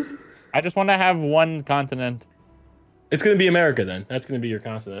 I just want to have one continent. It's gonna be America then. That's gonna be your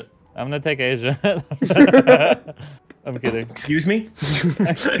continent. I'm gonna take Asia. I'm kidding. Excuse me?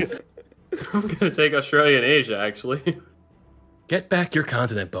 I'm gonna take Australia and Asia, actually. Get back your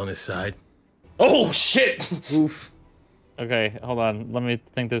continent, bonus side. Oh shit! Oof. Okay, hold on. Let me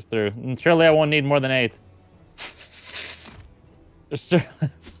think this through. Surely I won't need more than 8. Sure.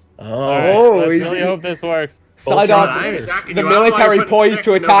 Alright, Oh, let's he's- really hope this works. Side Bolshevik up. I'm attacking The you. How do I military put poised six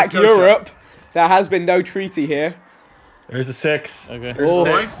to in Nova attack Scotia? Europe. There has been no treaty here. there's a 6. Okay. There's Oh.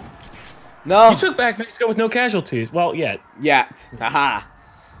 a 6. No. You took back Mexico with no casualties. Well, yet. Yet. Haha.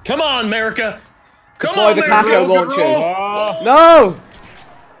 Come on, America! Come Deploy on, the America! taco roll, launchers. Oh,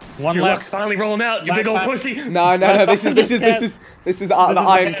 No. one Your left. luck's finally rolling out, you big old Last pussy! No. This is the is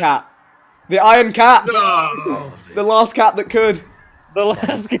Iron the Cat. The Iron Cat. No. The last cat that could. The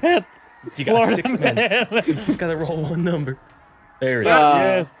last cat. You got Florida 6 men. man. You just gotta roll one number. There it is.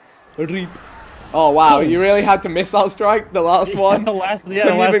 Yes. Reap. Oh wow, you really had to missile strike the last one. The last, yeah,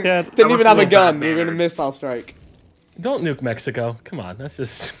 the Didn't last even, cat. didn't even have a Almost was that gun. You're gonna banner. missile strike. Don't nuke Mexico. Come on,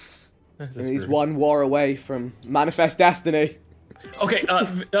 that's And he's one war away from Manifest Destiny. Okay,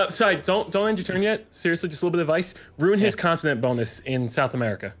 sorry, don't end your turn yet. Seriously, just a little bit of advice. Ruin his continent bonus in South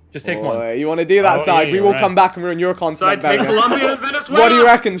America. Just take one. You want to do that, Side? We will come back and ruin your continent. Side, take Colombia and Venezuela. What do you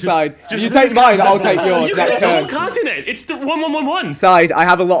reckon, Side? You take mine, I'll take yours. You next get the turn. whole continent. It's the 1-1-1-1. Side, I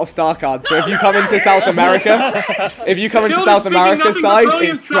have a lot of star cards, so if you come into South America, Side,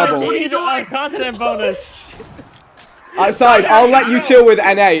 it's trouble. We need a continent bonus. Side, I'll let you chill with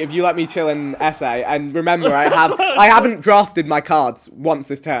NA if you let me chill in SA. And remember, I haven't drafted my cards once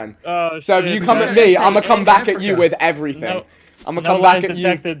this turn. Oh, so if you come at me, I'm gonna come back at you with everything. No, I'm gonna come back at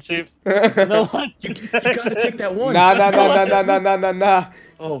you. Chiefs. No one You gotta take that one. Nah.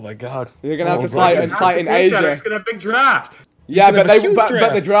 Oh my god. You're gonna have to fight in Asia. It's gonna have a big draft. Yeah, but have a huge but the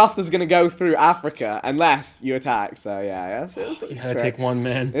draft. draft is gonna go through Africa unless you attack. So yeah, You gotta take one,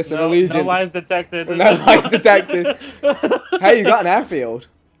 man. It's an allegiance. No lies detected. No lies detected. Hey, you got an airfield.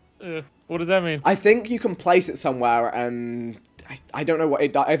 What does that mean? I think you can place it somewhere, and I don't know what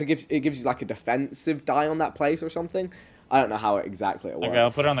it does. I think it gives you like a defensive die on that place or something. I don't know how exactly it works. Okay,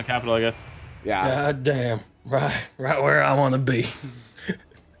 I'll put it on the capital, I guess. Yeah. God damn. Right where I want to be.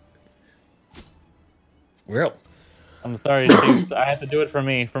 Real. I'm sorry, Chiefs. I have to do it for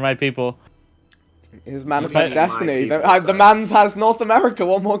me, for my people. His Manifest My Destiny. people, The man's has North America.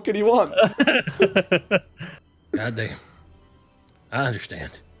 What more could he want? God damn. I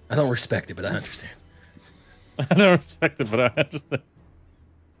understand. I don't respect it, but I understand. I don't respect it, but I understand.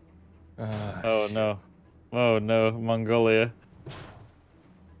 Oh no. Oh no, Mongolia.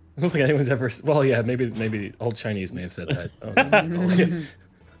 I don't think anyone's ever. Well, yeah, maybe old Chinese may have said that. Oh, no.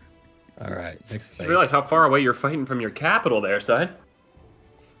 All right, next phase. You realize how far away you're fighting from your capital there, Side?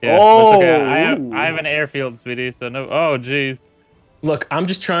 Yeah, Oh! that's okay. I have an airfield, Speedy, so no. Oh, jeez. Look, I'm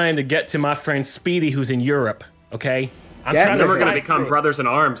just trying to get to my friend Speedy, who's in Europe. Okay, I'm Yeah, trying Then to we're gonna fight become through. brothers in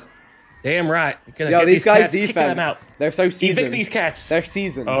arms. Damn right. Gonna Yo, get these guys' cats, kick them defense. out. They're so Evict seasoned. these cats. They're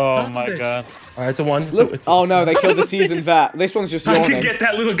seasoned. Oh Son my of a bitch. god. All right, it's a one. Look, oh no, they killed the seasoned vet. This one's just I yawning. can get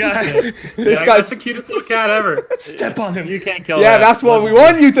that little guy. This Yeah, guy's. that's the cutest little cat ever. Step on him. You can't kill Yeah, that. that's what we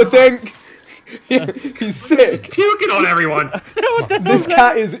want you to think. He's sick. Puking on everyone. This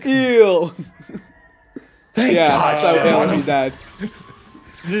cat is ill. Thank Yeah, God. so step on ill. him. He's dead.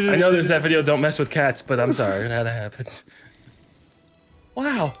 I know there's that video, don't mess with cats, but I'm sorry, it had to happen.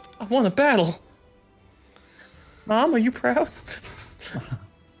 Wow, I won a battle. Mom, are you proud?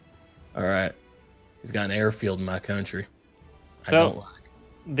 All right. He's got an airfield in my country. I don't like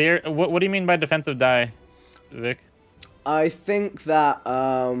it. What do you mean by defensive die, Vic? I think that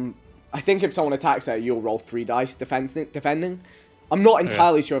I think if someone attacks there, you'll roll 3 dice defending. I'm not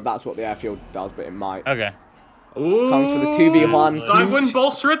entirely sure if that's what the airfield does, but it might. Okay. Ooh. Comes for the 2v1. Side wouldn't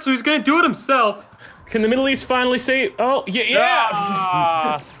bolster it, so he's gonna do it himself. Can the Middle East finally say, oh, yeah!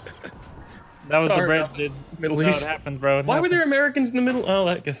 Ah! That was Sorry, the Brits, bro. dude. Middle No, East. it happens, bro. It Why were happens. there Americans in the middle? Oh,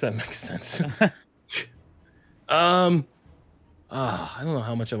 I guess that makes sense. I don't know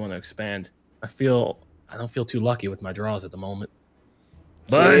how much I want to expand. I don't feel too lucky with my draws at the moment.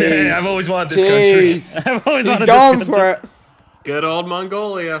 But hey, I've always wanted this country. I've always He's wanted gone this for it. Good old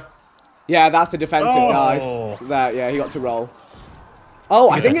Mongolia. Yeah, that's the defensive Oh. dice. So that, yeah, he got to roll. Oh,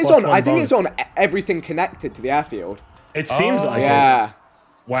 I He's think a it's +1 on. I think it's on bonus. everything connected to the airfield. It seems like it. Yeah.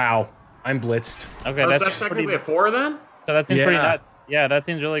 Wow, I'm blitzed. Okay, Oh, so that's that's technically pretty. a 4 then? So that seems pretty Yeah. nuts. Yeah, that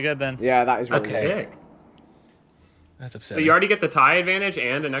seems really good then. Yeah, that is really That's good. sick. That's So upsetting. you already get the tie advantage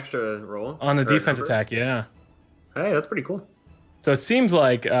and an extra roll? On the Or defense number? attack, yeah. Hey, that's pretty cool. So it seems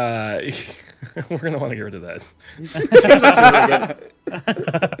like we're gonna want to get rid of that.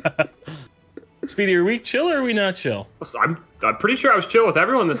 Speedy, are we chill or are we not chill? So I'm pretty sure I was chill with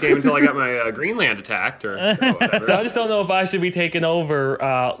everyone this game until I got my Greenland attacked or whatever. So I just don't know if I should be taking over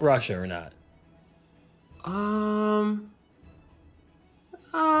Russia or not.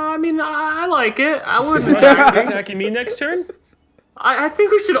 I mean, I like it. I wouldn't Russia attack me. attacking me next turn? I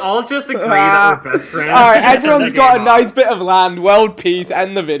think we should all just agree that we're best friends. Alright, everyone's got a nice bit of land. World peace.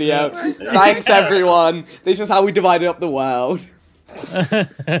 End the video. Thanks, everyone. This is how we divided up the world.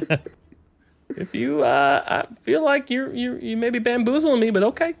 If you, I feel like you may be bamboozling me, but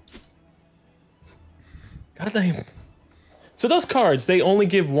okay. God damn. So those cards, they only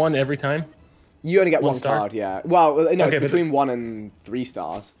give one every time? You only get One one star? card, yeah. Well, no, Okay, it's but- between 1 and 3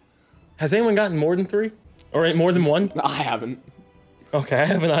 stars. Has anyone gotten more than 3? Or more than 1? I haven't. Okay, I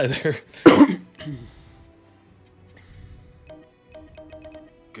haven't either.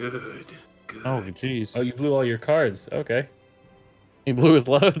 Good. Oh, jeez. Oh, you blew all your cards. Okay. He blew his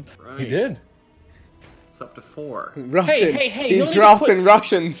load. Right. You did. It's up to 4. Russian. hey, no He's need to drafting put-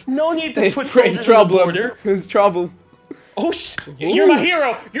 Russians. No need to It's put pretty soldiers on the trouble. border. There's trouble. Oh, you're my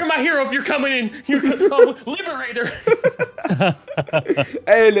hero. You're my hero if you're coming in. You're liberator.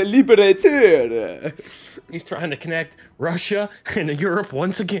 El liberateur. He's trying to connect Russia and Europe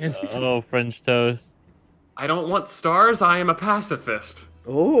once again. Oh, French toast. I don't want stars. I am a pacifist.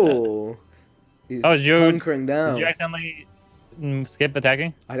 Oh. He's hunkering down. Did you accidentally skip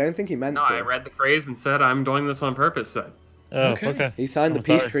attacking? I don't think he meant No, to. I read the phrase and said I'm doing this on purpose. Then. Oh, okay. He signed the I'm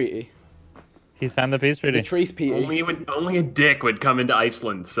peace sorry. treaty. He signed the peace treaty. The treaty treaty. Only a dick would come into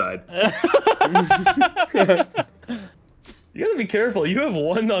Iceland's side. You gotta be careful. You have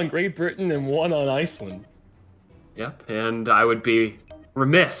one on Great Britain and one on Iceland. Yep, and I would be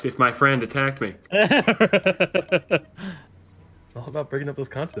remiss if my friend attacked me. It's all about breaking up those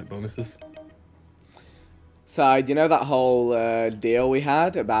continent bonuses. So, you know that whole deal we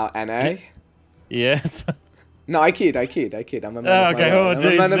had about NA? Yes. No, I kid. I'm a man Oh, of okay. my Oh, word. I'm a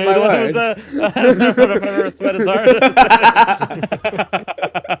jeez. man of Dude, my that word. was I've ever sweat his heart.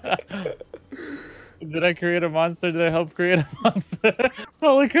 Did I create a monster? Did I help create a monster?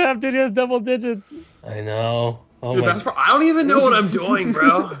 Holy crap, dude, he has double digits. I know. Oh Dude, my. I don't even know what I'm doing,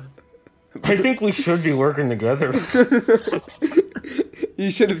 bro. I think we should be working together.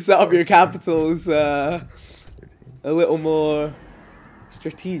 You should have set up your capitals a little more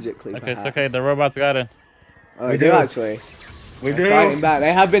strategically. Okay, it's perhaps. okay. The robots got it. Oh, We they do do. actually. We They're do. fighting back.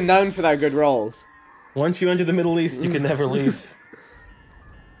 They have been known for their good rolls. Once you enter the Middle East, you can never leave.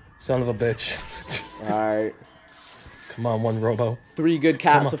 Son of a bitch. Alright. Come on, one robo. 3 good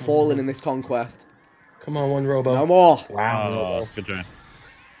cats Come have on. fallen in this conquest. Come on, one robo. No more. Wow. Oh, good job.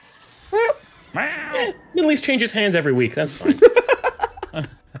 Middle East changes hands every week. That's fine.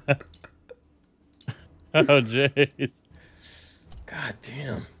 Oh, jeez. God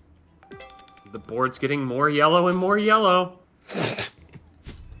damn. The board's getting more yellow and more yellow.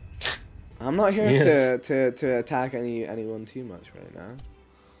 I'm not here Yes. to attack anyone too much right now.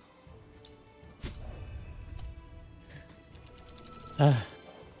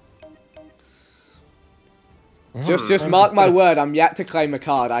 Just mark my word, I'm yet to claim a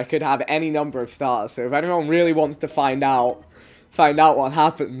card. I could have any number of stars, so if anyone really wants to find out what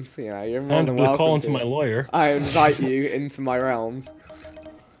happens, you know, you're more I'm than gonna welcome call into to. my lawyer. I invite you into my realms.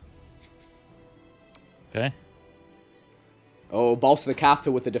 Okay. Oh, bolster the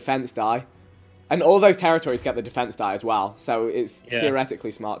capital with the defense die. And all those territories get the defense die as well, so it's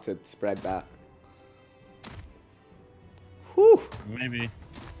theoretically smart to spread that. Whew. Maybe.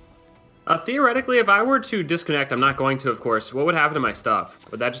 Theoretically, if I were to disconnect, I'm not going to, of course, what would happen to my stuff?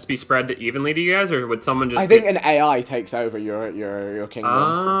 Would that just be spread evenly to you guys, or would someone just... I think an AI takes over your kingdom.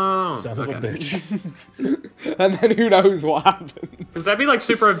 Oh, Son of a okay. bitch. And then who knows what happens. Because that'd be, like,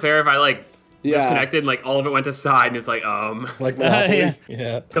 super unfair if I, like, Yeah. disconnected and, like, all of it went to side, and it's like, Like Monopoly. Yeah.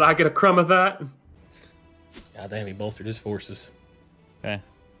 Yeah. could I get a crumb of that? God damn, he bolstered his forces. Okay.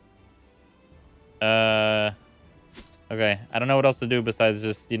 Okay. I don't know what else to do besides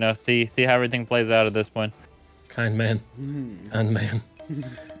just, you know, see how everything plays out at this point. Kind man. Kind man.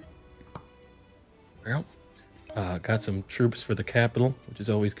 Well, got some troops for the capital, which is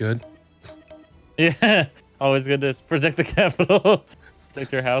always good. Yeah. Always good to protect the capital.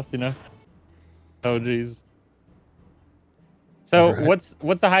 Protect your house, you know. Oh, jeez. So, Alright.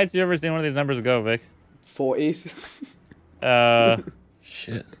 what's the highest you ever seen one of these numbers go, Vic? 40s.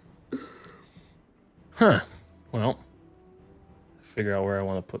 Shit. Huh. Well, figure out where I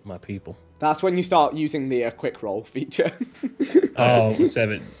want to put my people. That's when you start using the quick roll feature. Oh, instead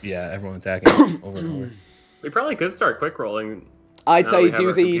of it, yeah, everyone attacking over and over. We probably could start quick rolling. I'd No, say we have do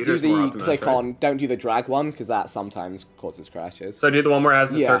our the computers more optimized, click right? on, don't do the drag one, because that sometimes causes crashes. So do the one where it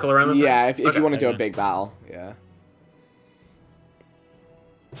has the Yeah, circle around the thing? yeah. If Okay. you want to do a Okay. big battle, yeah.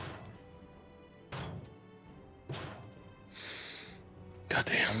 God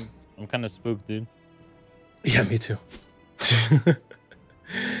damn. I'm kind of spooked, dude. Yeah, me too.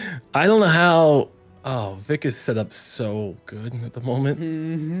 I don't know how. Oh, Vic is set up so good at the moment.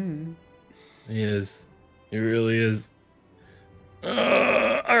 Mm-hmm. He is. He really is.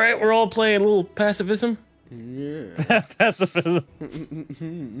 All right, we're all playing a little pacifism. Yeah. Pacifism.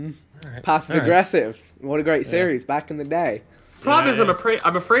 All right. Passive all right. aggressive. What a great series back in the day. Problem is, Yeah.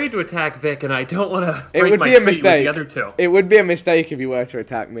 I'm afraid to attack Vic, and I don't want to It break would my be a treaty with mistake. the other two. It would be a mistake if you were to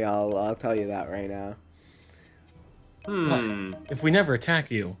attack me. I'll tell you that right now. If we never attack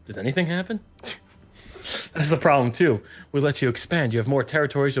you, does anything happen? That's the problem too. We let you expand. You have more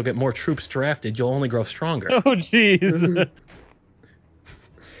territories. You'll get more troops drafted. You'll only grow stronger. Oh, jeez.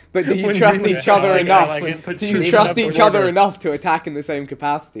 But do you When trust we each other attack, enough? I like it. Do you Troops trust up each order. other enough to attack in the same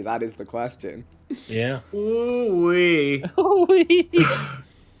capacity? That is the question. Yeah. Ooh-wee. Oh, You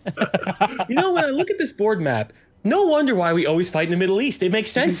know, when I look at this board map, No wonder why we always fight in the Middle East. It makes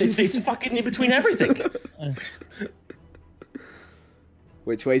sense. It's fucking in between everything.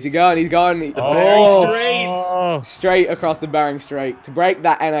 Which way's he going? He's going. Bering Strait. Oh, Straight across the Bering Strait to break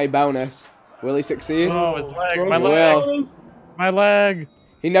that NA bonus. Will he succeed? oh, his leg. My He leg. will. My leg.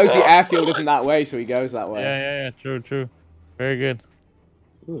 He knows the airfield isn't that way, so he goes that way. Yeah. True. Very good.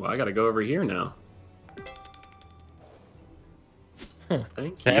 Ooh, I gotta go over here now.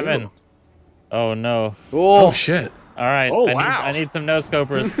 Thank 7. you. Oh no. Oh shit. All right. Oh, I wow. I need some no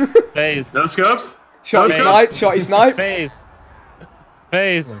scopers. Phase. No scopes? Shotty Okay. snipes. Shotty snipes. Phase.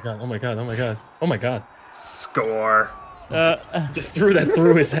 Phase. Oh my god. Oh my god. Oh my god. Score. Just threw that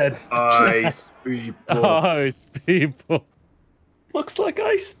through his head. Ice people. Oh, it's people. Looks like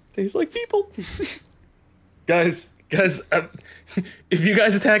ice. Tastes like people. guys, if you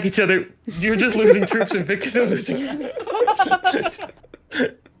guys attack each other, you're just losing troops and Vic isn't losing any.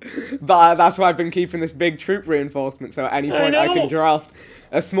 That's why I've been keeping this big troop reinforcement, so at any point I can know. draft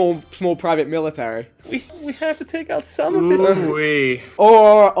a small private military. We have to take out some of his. Ooh-wee.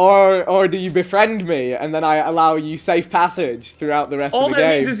 Or do you befriend me and then I allow you safe passage throughout the rest All of the that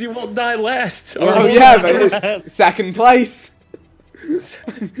game? means is you won't die last. Oh yeah, but it's second place.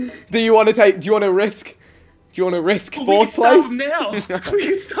 Do you want to risk? Do you want to risk We fourth can stop place? him now. We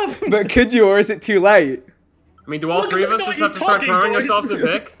can stop him. But could you, or is it too late? I mean, do all Look three at of the us way just have he's to start talking, throwing boys. ourselves at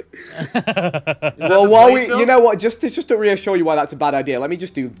Vic? Well, the while playing field? you know what, just to reassure you why that's a bad idea, let me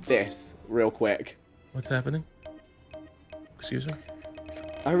just do this real quick. What's happening? Excuse me.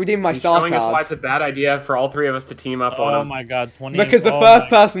 I redeemed my He's star showing us why cards. it's a bad idea for all three of us to team up on Oh him. my god, 20. Because the oh first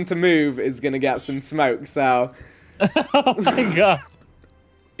my- person to move is gonna get some smoke, so... Oh my god.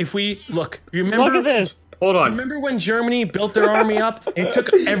 If we look, Look at this. Hold on. Remember when Germany built their army up and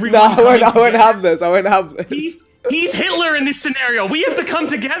took everyone? No, I coming won't together? have this, I won't have this. He's Hitler in this scenario. We have to come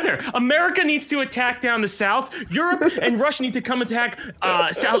together. America needs to attack down the south. Europe and Russia need to come attack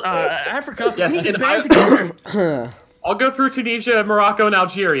South Africa. Yes, we need to and band together. I'll go through Tunisia, Morocco, and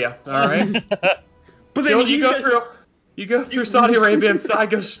Algeria. All right. But then Jill, he's you go through Saudi Arabia, and I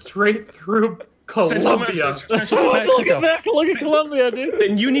go straight through Colombia. Look at Colombia, dude.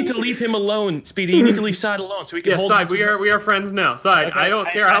 Then you need to leave him alone, Speedy. You need to leave Side alone so we can Yeah, hold. Side, we are friends now. Side, Okay, I don't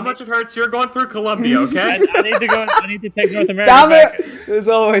care I how need- much it hurts. You're going through Colombia, okay? I need to go. I need to take North America. Damn back. it! This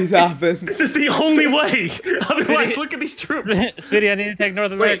always happens. This is the only way. Otherwise, look at these troops. City, I need to take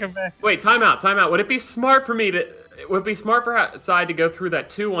North America back. Wait, time out. Would it be smart for me to? Would it be smart for Side to go through that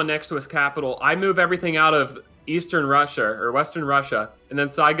 2-1 next to his capital? I move everything out of Eastern Russia or Western Russia, and then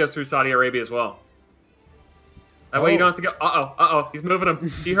Side goes through Saudi Arabia as well. That way you don't have to go. He's moving them.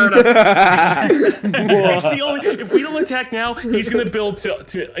 He heard us. It's the only. If we don't attack now, he's gonna build to.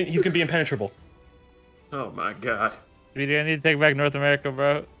 He's gonna be impenetrable. Oh my god. Speedy, I need to take back North America,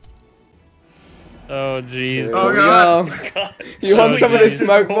 bro. Oh jeez. Oh, Here we God. go. You want some of this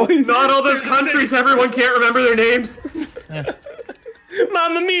smoke, boys? Not all those countries. Everyone can't remember their names.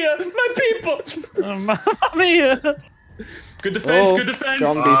 Mamma mia, my people. Mamma mia. Good defense. Oh, Good defense.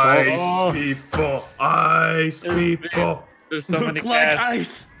 strong Oh. people. Ice people. There's so many Look like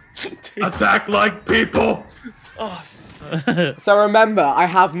cats. ice. Attack like people. Oh, So remember, I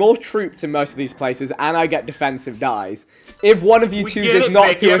have more troops in most of these places, and I get defensive dies. If one of you We get chooses it, not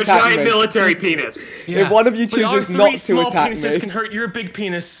Vic. You to have a attack giant me, military penis. yeah. if one of you But our chooses not three to small attack penises me, can hurt your big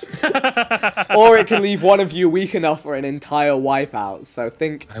penis. or it can leave one of you weak enough for an entire wipeout. So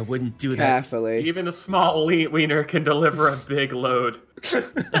think I wouldn't do that. carefully. Even a small wiener can deliver a big load.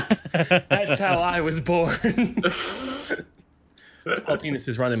 That's how I was born. Small penis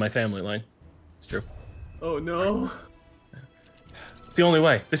is running my family line. It's true. Oh no. It's the only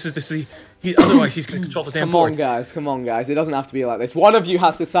way. This is the. Otherwise, he's gonna control the damn Come board. on, guys. Come on, guys. It doesn't have to be like this. One of you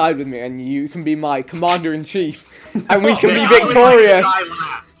has to side with me, and you can be my commander-in-chief, and we can Man, be I would like to victorious. die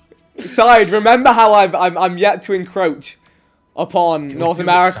last. Side, remember how I'm yet to encroach upon North do it,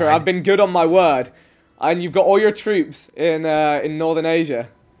 America. Side. I've been good on my word, and you've got all your troops in Northern Asia.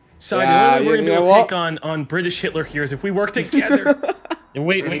 So Yeah, the only way we're gonna you be able know to take on British Hitler here is if we work together.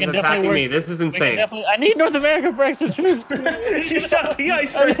 We He's can attacking definitely work. me. This is We can insane. definitely, I need North America for extra troops. You shot the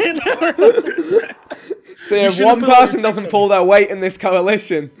ice I first. need So if should've one put all your person troops doesn't on. pull their weight in this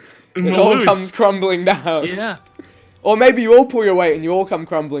coalition, it We'll all lose. comes crumbling down. Yeah, Or maybe you all pull your weight and you all come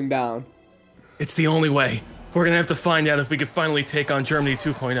crumbling down. it's the only way. We're gonna have to find out if we can finally take on Germany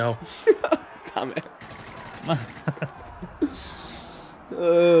 2.0. Damn it.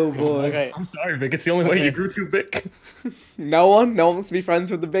 Oh boy. Okay. I'm sorry, Vic. It's the only way Okay. you grew too big. No one? No one wants to be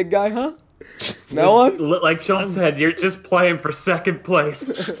friends with the big guy, huh? No one? Like Sean said, you're just playing for second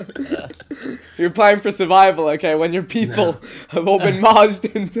place. You're playing for survival, okay, when your people have all been marched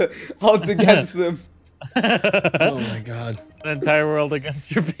into odds against them. Oh my god. An entire world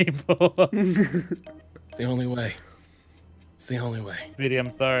against your people. It's the only way. It's the only way. Speedy,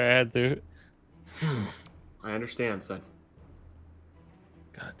 I'm sorry I had to. I understand, son.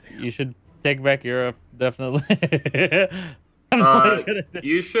 God damn. You should take back Europe, definitely.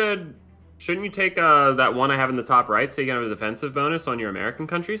 You should. Shouldn't you take that one I have in the top right, so you can have a defensive bonus on your American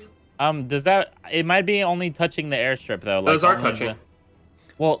countries? Does that? It might be only touching the airstrip though. Those are only touching.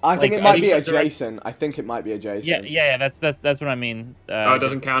 Well, I think like, it might be direct- adjacent. I think it might be adjacent. Yeah. That's what I mean. Oh, it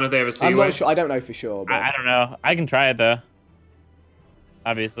doesn't count if they have a I'm seaway? not sure. I don't know for sure. But... I don't know. I can try it though.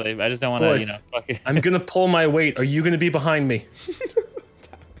 Obviously, I just don't want to, Boys, fuck it. I'm gonna pull my weight. Are you gonna be behind me?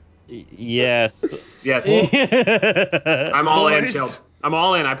 Yes. Yes. I'm all in, Boys. Chill. I'm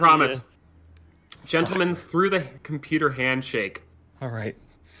all in, I promise. Gentlemen's through the computer handshake. All right.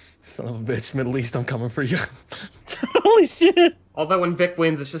 Son of a bitch, Middle East, I'm coming for you. Holy shit. Although when Vic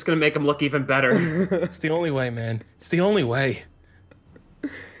wins, it's just going to make him look even better. It's the only way, man. It's the only way.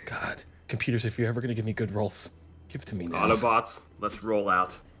 God, computers, if you're ever gonna give me good rolls, give it to me now. Autobots, let's roll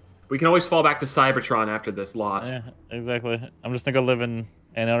out. We can always fall back to Cybertron after this loss. Yeah, exactly. I'm just gonna go live in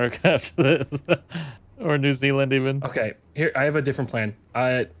Antarctica after this, or New Zealand even. Okay, here I have a different plan.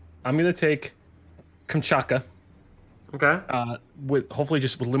 I'm gonna take Kamchatka. Okay. With hopefully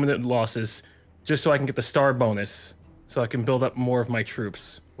just with limited losses, just so I can get the star bonus, so I can build up more of my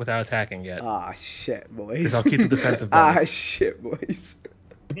troops without attacking yet. Ah, shit, boys. Because I'll keep the defensive Ah, bonus. shit, boys.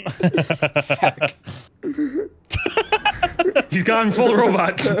 He's gone full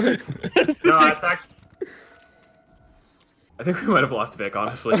robot. No, it's actually... I think we might have lost Vic,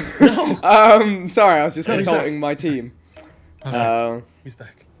 honestly. Sorry, I was just No, he's consulting my team. He's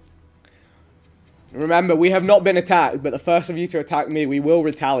back. Remember, we have not been attacked, but the first of you to attack me, we will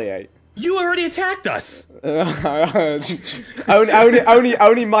retaliate. You already attacked us. only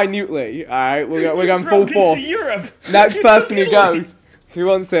minutely. All right, we're going full Broke force. into Europe. Next You person took who Italy. goes, who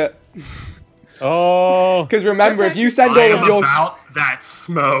wants it? Oh. Because remember, if you send I all am of your about that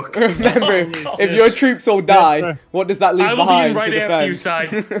smoke. remember, Oh, if your troops all die, sir. what does that leave I will be behind in right to after you,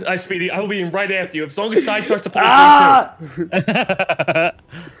 defend? Side. Speedy. I will be in right after you. As long as Side starts to pull Ah! through too.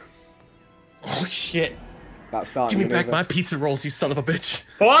 Oh shit! That's starting. Give me back over. my pizza rolls, you son of a bitch.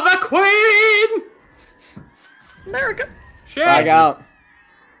 For the Queen! America. Shit! Flag out.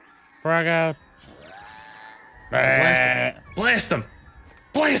 Frog out. Blast him. Blast him.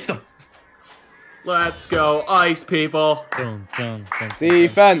 Blast him. Let's go, ice people. Dun, dun, dun, dun.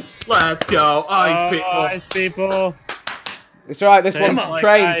 Defense. Let's go, ice Oh, people. ice people. It's alright. This Come one's on.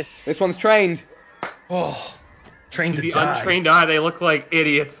 trained. Like ice. This one's trained. Oh, trained to The die. untrained eye, they look like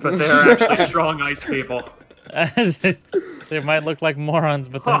idiots, but they're actually strong ice people. They might look like morons,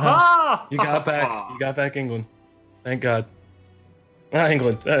 but they're not. Ha-ha! You got back. You got back England. Thank God. Not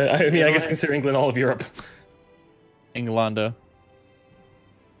England. I mean, I guess consider England all of Europe. Englando.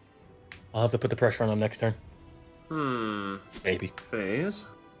 I'll have to put the pressure on them next turn. Maybe. Phase.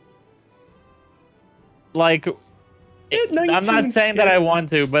 Like, I'm not saying that I want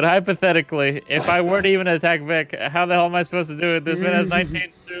to, but hypothetically, if I were to even attack Vic, how the hell am I supposed to do it? This man has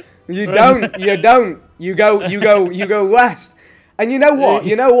 19 troops. You don't. You don't. You go west. And you know what?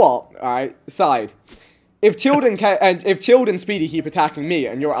 You know what? All right, side. If Children and Speedy keep attacking me,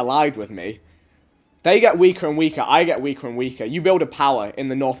 and you're allied with me, they get weaker and weaker. I get weaker and weaker. You build a power in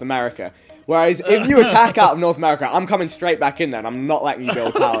the North America. Whereas if you attack out of North America, I'm coming straight back in there. And I'm not letting you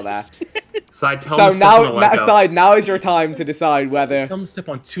build power there. Side, tell So them to step on a Lego. side, now is your time to decide whether. Tell them to step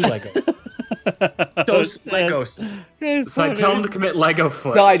on 2 Lego. Those Legos. Side, tell them to commit Lego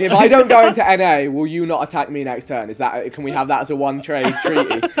foot. Side, if I don't go into NA, will you not attack me next turn? Is that? Can we have that as a one trade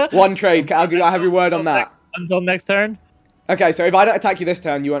treaty? One trade. Can I have your word on that? Until next turn? Okay, so if I don't attack you this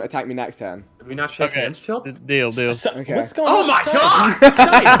turn, you won't attack me next turn. Did we not shake Okay. hands, Chill? Deal. Okay. What's going Oh on? my Side? God!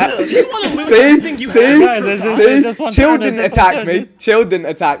 Side, you want to lose everything you See? have? Guys, there's See? just one Chill turn, didn't there's just one attack turn. me. Chill didn't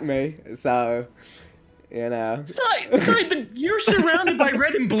attack me. So, you know. Side, you're surrounded by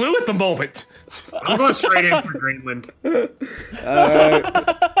red and blue at the moment. I'm going straight in for Greenland.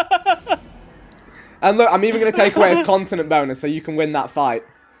 And look, I'm even going to take away his continent bonus so you can win that fight.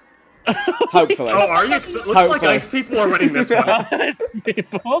 Hopefully. Oh, are you? 'Cause it looks like Hopefully. ice people are winning this one. Nice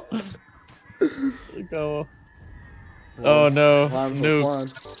people. Go. Oh no. Plan for Nuke.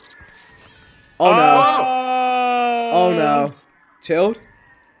 plan. Oh no. Oh no. Chilled?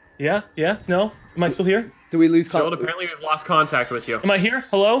 Yeah? No? Am I still here? Do we lose Chill, apparently we've lost contact with you. Am I here?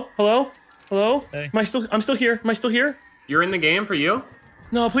 Hello? Hey. I'm still here? Am I still here? You're in the game for you?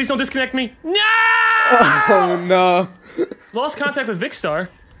 No, please don't disconnect me. No! Oh no. Lost contact with Vicstar.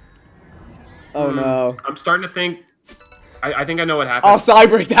 Oh no. I'm starting to think... I think I know what Our happened.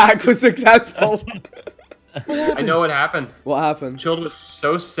 cyber attack was successful. I know what happened. What happened? Chilled was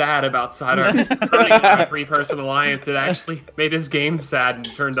so sad about Sidar turning into a 3-person alliance. It actually made his game sad and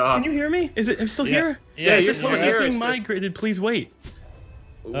turned off. Can you hear me? Is it still here? Yeah, it's you're supposed still to here. be It's just- migrated. Please wait.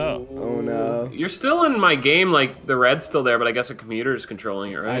 Oh. Oh no. You're still in my game, like the red's still there, but I guess a computer is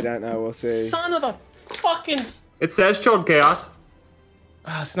controlling it, right? I don't know. We'll see. Son of a fucking. It says Chilled Chaos.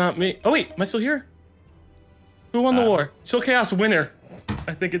 Ah, it's not me. Oh wait, am I still here? Who won the war? Chill Chaos winner.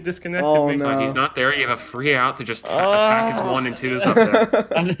 I think it disconnected Oh, me. no. Like he's not there. You have a free out to just attack his 1 and 2s up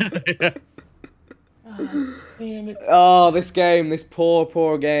there. Damn it. Oh, this game. This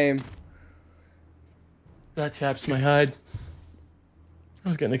poor game. That taps my hide. I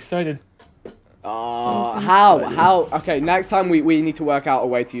was getting excited. How? Okay, next time we need to work out a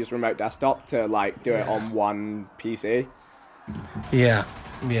way to use remote desktop to like do it on one PC. Yeah.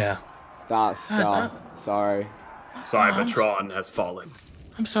 That's stuff. Sorry. Cybertron has fallen.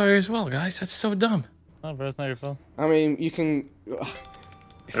 I'm sorry as well, guys. That's so dumb. Oh, bro, it's not your fault. I mean, you can.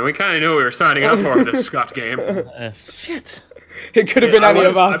 And we kind of knew we were signing up for this Scott game. Shit. It could have been any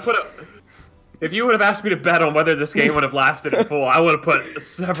of us. If you would have asked me to bet on whether this game would have lasted in full, I would have put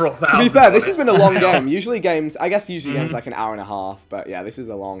several thousand. To be fair, on this it. has been a long game. Usually games like an hour and a half, but yeah, this is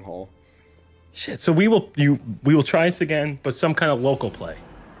a long haul. Shit. So we will try this again, but some kind of local play.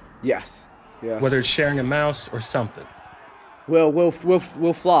 Yes. Yeah. Whether it's sharing a mouse or something. We'll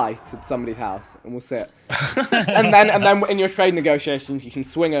fly to somebody's house and we'll sit. and then in your trade negotiations, you can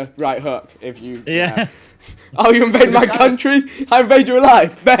swing a right hook if you. Yeah. Oh, you invade my country? I invade your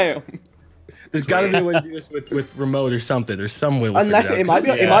life. Bam. There's got to be a way to do this with remote or something. There's some way. We'll Unless figure it might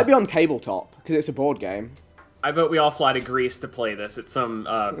be out. it might be on tabletop because it's a board game. I bet we all fly to Greece to play this at some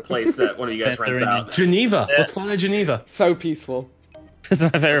place that one of you guys rents out. Geneva. Let's fly to Geneva. So peaceful. It's my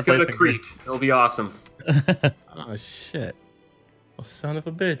favorite Let's go place. to in Crete. It'll be awesome. Oh shit. Oh son of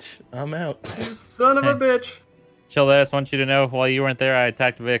a bitch. I'm out. You son of a bitch. Chill, I just want you to know, while you weren't there, I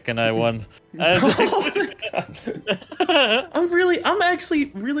attacked Vic and I won. I'm actually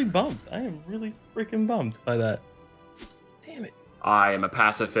really bummed. I am really freaking bummed by that. Damn it. I am a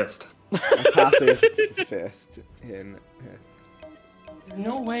pacifist. A passive fist in. There's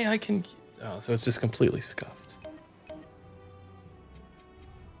no way I can. Oh, so it's just completely scuffed.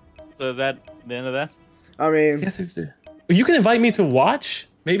 So is that the end of that? I mean, Yes, if the... You can invite me to watch.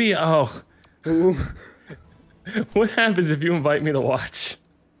 Maybe. Oh. What happens if you invite me to watch?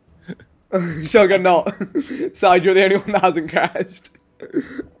 Sugar not. Side, you're the only one that hasn't crashed.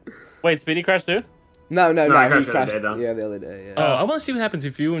 Wait, Speedy crashed too? No, I he crashed the other crashed. day, though. Yeah, the other day. Yeah. Oh, I want to see what happens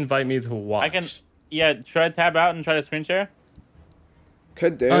if you invite me to watch. I can. Yeah, should I tab out and try to screen share?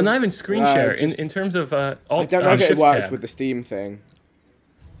 Could do. Not even screen share. just- In terms of I alt, don't know if it shift works tab. with the Steam thing.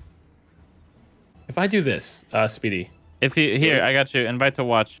 If I do this, Speedy. If you here, I got you. Invite to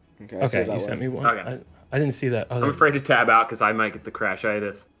watch. Okay, Okay, that you sent way. me one. Okay. I didn't see that. Oh, I'm there- afraid to tab out because I might get the crash out of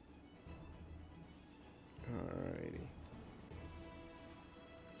this. Alrighty.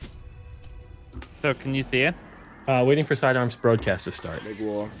 So can you see it? Waiting for Sidearms broadcast to start. Big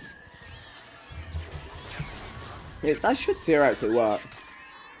war. That should theoretically work.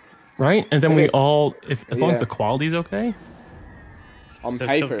 Right? And then It we is. all, as long as Yeah. the quality's okay. On Says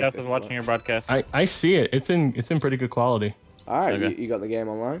paper. Chillcast this is watching works. your broadcast. I see it. It's in pretty good quality. Alright, Okay. you got the game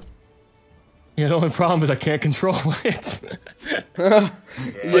online? Yeah, the only problem is I can't control it. Yeah.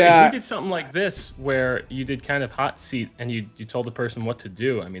 If we did something like this where you did kind of hot seat and you told the person what to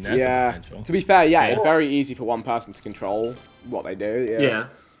do, I mean that's a Yeah. potential. To be fair, yeah, it's very easy for one person to control what they do. Yeah. Yeah.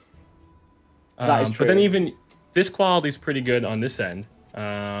 That is But then true. even this quality is pretty good on this end.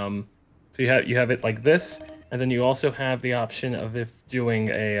 So you have it like this, and then you also have the option of if doing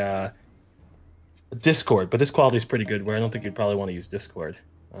a Discord. But this quality is pretty good. Where I don't think you'd probably want to use Discord.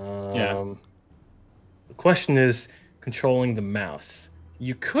 Yeah. The question is controlling the mouse.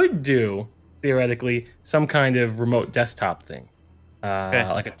 You could do theoretically some kind of remote desktop thing,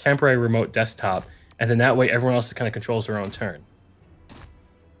 like a temporary remote desktop, and then that way everyone else kind of controls their own turn.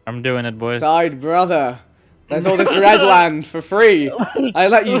 I'm doing it, boys. Side brother. There's all this red land for free. I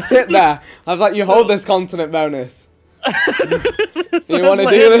let you sit there. I've let you hold this continent bonus. You want to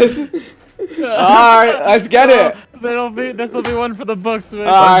do this? Alright, let's get it. This will be one for the books, man.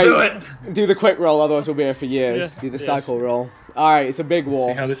 Alright, do it. do the quick roll, otherwise we'll be here for years. Yeah. Do the Yeah. cycle roll. Alright, it's a big See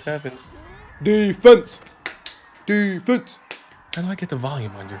war. how this happens. Defense! Defense! How do I get the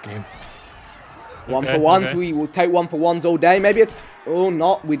volume on your game? One Okay, for ones, okay. we will take one for ones all day. Maybe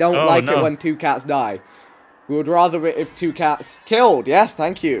not. We don't Oh, like it no. when two cats die. We would rather it if two cats killed. Yes,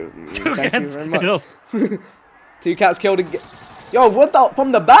 thank you. Thank you very much. Two cats killed again. Yo, what the?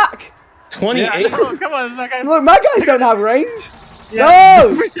 From the back? 28. Yeah, come on, it's not gonna... Look, my guys don't have range.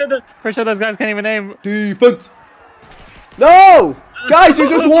 No! For sure those guys can't even aim. Defense. No! Guys, you're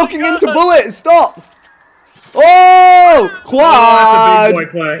just walking into bullets. Stop. Oh! Quad. That's a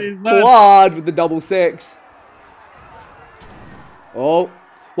big boy play. He's nuts. Quad with the double six. Oh.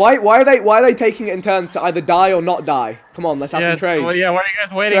 Why are they taking it in turns to either die or not die? Come on, let's have some trades. Well, yeah, why are you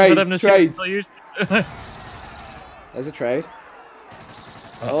guys waiting for them to Trades. shoot until you... There's a trade.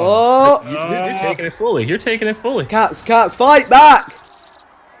 Oh! You're taking it fully. You're taking it fully. Cats, fight back!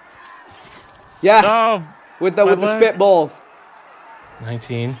 Yes, Oh, with the my leg. spitballs.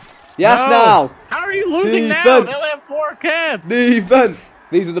 19. Yes, no. now. How are you losing now? Defense. They only have 4 cats. Defense.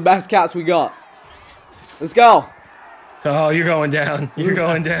 These are the best cats we got. Let's go. Oh, you're going down. You're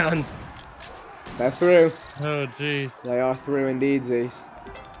going down. They're through. Oh, jeez. They are through indeed, Z's.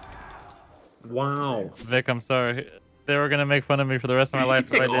 Wow. Vic, I'm sorry. They were gonna make fun of me for the rest of my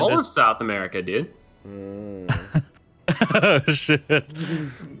life You if I take all did of South America, dude. Oh, shit.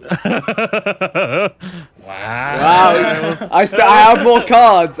 Wow. I have more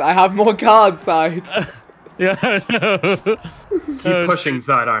cards. I have more cards, side. Yeah, I know. Keep pushing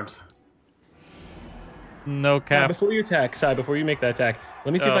sidearms. No Sai, cap. before you attack, Sai, before you make that attack,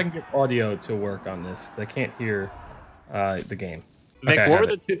 let me see if Oh. I can get audio to work on this because I can't hear the game. Vic, Okay, I what have were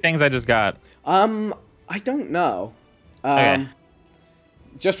the it. 2 things I just got? I don't know. Okay.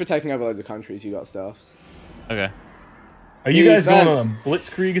 Just for taking over loads of countries, you got stuffs. Okay. Are you guys going Defense. on a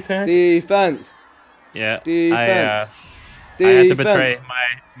blitzkrieg attack? Defense. Yeah. Defense. I had to Defense. betray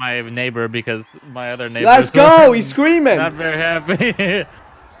my neighbor because my other neighbor. Let's go! He's screaming. Not very happy.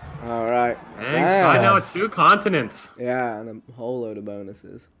 All right. Thanks. I know it's 2 continents. Yeah, and a whole load of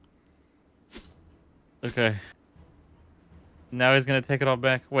bonuses. Okay. Now he's gonna take it all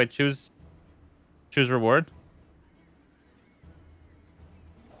back. Wait, choose reward.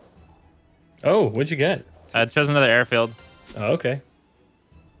 Oh, what'd you get? I chose another airfield. Oh, okay.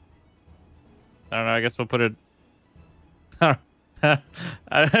 I don't know. I guess we'll put it. I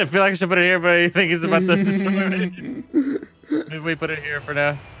feel like I should put it here, but I think he's about to destroy it. Maybe we put it here for now.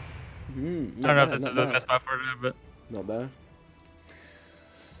 I don't know if this is the best spot for it, but Not bad.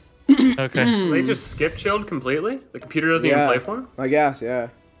 okay. They just skip chilled completely? The computer doesn't even play for them? I guess, yeah.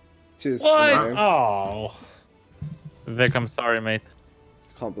 Which is What? annoying. Oh. Vic, I'm sorry, mate.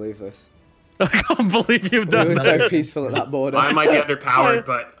 Can't believe this. I can't believe you've We done were that. so peaceful at that border. I might be underpowered,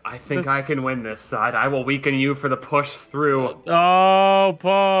 but I think I can win this side. I will weaken you for the push through. Oh,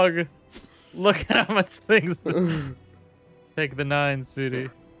 Pog. Look at how much things. Take the 9, sweetie.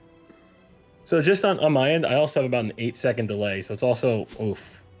 So just on my end, I also have about an 8-second delay, so it's also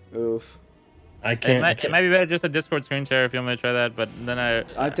oof. Oof. I It can't. might be better just a Discord screen share if you want me to try that, but then I don't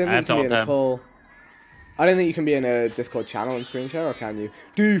think have you to can be in a alt-tab. call. I don't think you can be in a Discord channel and screen share, or can you?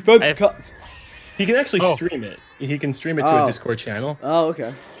 Defense I've- cuts. He can actually Oh. stream it. He can stream it to Oh. a Discord channel. Oh,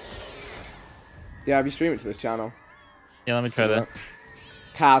 okay. Yeah, have you stream it to this channel? Yeah, let me try that.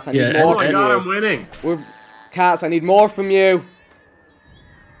 Cats, I Yeah, need Oh more my from god, I'm you. winning. Cats, I need more from you.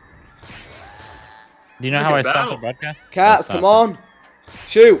 Do you know Look how I at stop battle. the broadcast? Cats, Stop come it. on.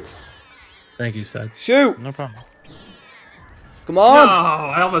 Shoot. Thank you, Seth. Shoot. No problem. Come No, on.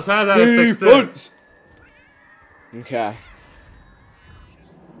 I almost had that at 6-6. Defense. Okay.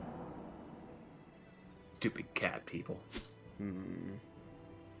 Stupid cat people. There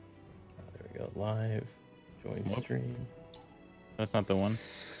we go. Live. Join stream. That's not the one.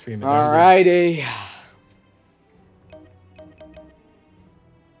 Stream is over. Alrighty.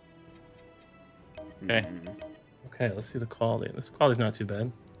 Okay. Okay, let's see the quality. This quality's not too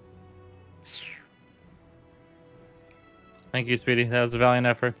bad. Thank you, sweetie. That was a valiant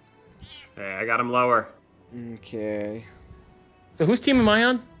effort. Hey, I got him lower. Okay. So whose team am I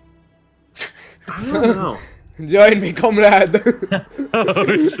on? I don't know. Join me, comrade.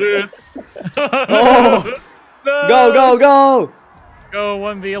 Oh, shit. Oh. No! Go, go, go. Go,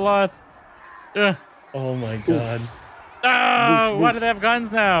 1v a lot. Oh my god. Oh, why Oof. do they have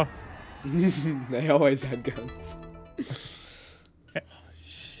guns now? They always had guns.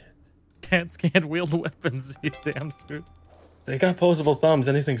 Cats can't wield weapons, you damster. They got posable thumbs.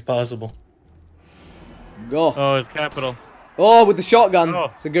 Anything's possible. Go. Oh, it's capital. Oh, with the shotgun.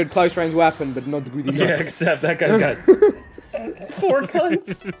 Oh. It's a good close range weapon, but not good enough. Yeah, except that guy's got 4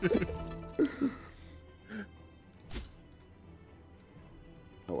 guns.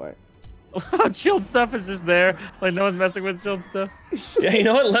 Oh, wait. Chilled stuff is just there. Like, no one's messing with chilled stuff. Yeah, you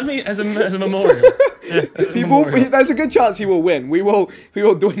know what? Let me as a memorial. As a He will, memorial. there's a good chance he will win. We will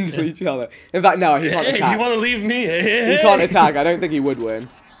dwindle each other. In fact, no, he can't Hey, if attack. you want to leave me, He can't attack. I don't think he would win.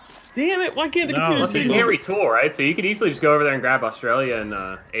 Damn it! Why can't the No, computer Plus, you see can't me? retool, right? So you could easily just go over there and grab Australia and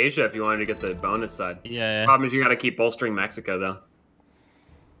Asia if you wanted to get the bonus side. Yeah. Problem is you got to keep bolstering Mexico, though.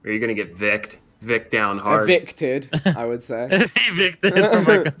 Or are you gonna get Vicked? Vicked down hard. Evicted, I would say. Evicted from my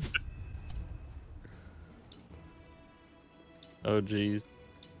country. Oh jeez.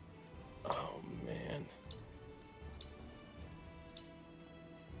 Oh man.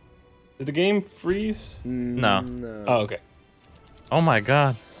 Did the game freeze? No. No. Oh, okay. Oh my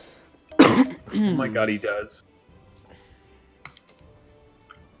god. Oh my god, he does.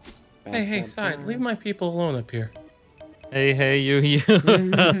 Hey, side, leave my people alone up here. Hey, you.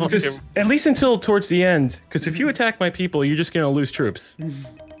 Because at least until towards the end, because if you attack my people, you're just gonna lose troops.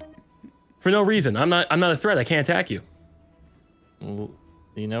 For no reason. I'm not a threat. I can't attack you. Well,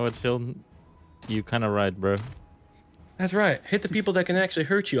 you know what, Sheldon? You kind of right, bro. That's right. Hit the people that can actually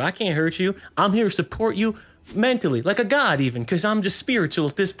hurt you. I can't hurt you. I'm here to support you mentally, like a god even, because I'm just spiritual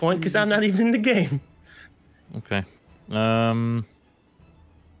at this point, because I'm not even in the game. Okay.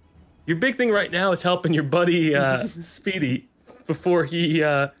 Your big thing right now is helping your buddy Speedy before he,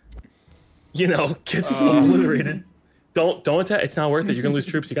 gets obliterated. Don't attack. It's not worth it. You're gonna lose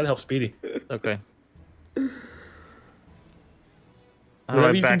troops. You gotta help Speedy. Okay.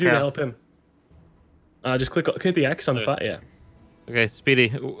 Whatever you can do to help him. Just hit the X on the fire. Yeah. Okay, Speedy,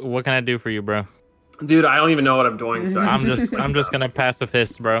 what can I do for you, bro? Dude, I don't even know what I'm doing. So I'm just gonna pass a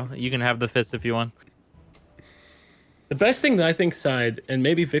fist, bro. You can have the fist if you want. The best thing that I think, side, and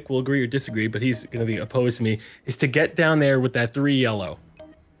maybe Vic will agree or disagree, but he's gonna be opposed to me, is to get down there with that 3 yellow.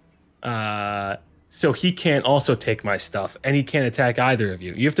 So he can't also take my stuff, and he can't attack either of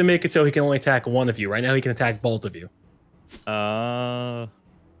you. You have to make it so he can only attack one of you. Right now, he can attack both of you.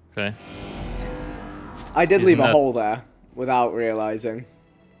 Okay. I did Isn't leave a that- hole there without realizing.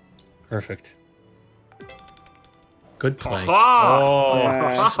 Perfect. Good play. Oh!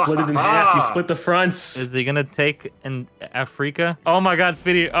 Yeah. Split it in half. You split the fronts. Is he gonna take in Africa? Oh my God,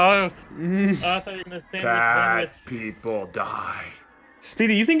 Speedy! Oh, I thought you were gonna sandwich. Bad people die.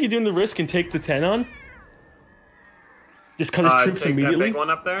 Speedy, you think you're doing the risk and take the 10 on? Just cut his troops Take immediately? that big one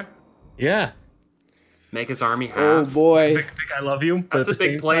up there. Yeah. Make his army half. Oh boy. Vic, I love you. But That's at a the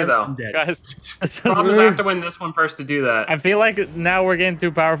big same play, time, though. I'm dead. Guys, it's just- Problem is I have to win this one first to do that. I feel like now we're getting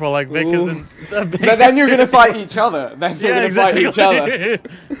too powerful. Like Vic Ooh. isn't. The big- But then you're gonna fight each other. Then you're Yeah, gonna fight each other.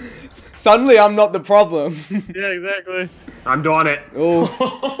 exactly. Suddenly I'm not the problem. Yeah, exactly. I'm doing it.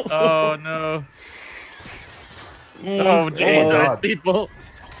 Oh. Oh no. Oh Jesus, God. people.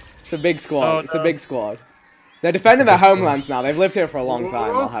 It's a big squad. Oh, It's a no. big squad. They're defending their homelands now. They've lived here for a long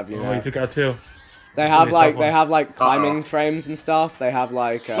time, I'll have you Oh, know. he took out 2. They have really a tough like one. climbing frames and stuff. They have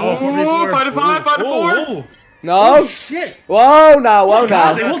like Oh, 5 to 5, 5 to 4. Oh, No! shit. Whoa now, whoa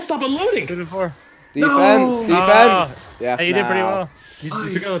God, they now. won't stop unloading. 2 to 4. Defense, defense. Yes, Hey, you did pretty now. well. You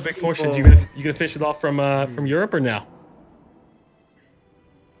took out a big portion. You gonna fish it off from Europe or now?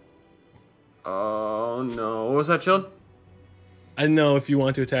 Oh no. What was that, Chilled? I don't know if you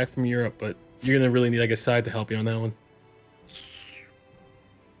want to attack from Europe, but you're gonna really need like a side to help you on that one.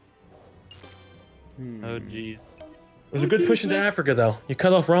 Oh jeez. It was a good push into Africa, though. You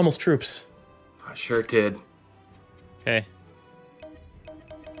cut off Rommel's troops. I sure did. Okay.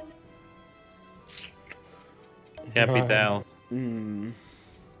 Can't beat the Owls. Hmm.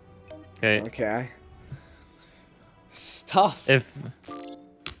 Okay. Okay. It's tough. If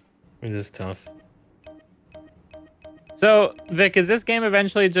It is tough. so, Vic, is this game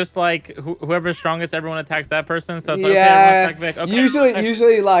eventually just like whoever's strongest, everyone attacks that person? So it's like, okay, Yeah. everyone attack Vic. Okay.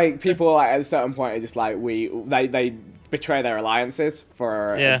 Usually, like people like, at a certain point are just like they betray their alliances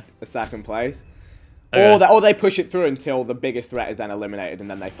for Yeah. a second place, Okay. or they push it through until the biggest threat is then eliminated, and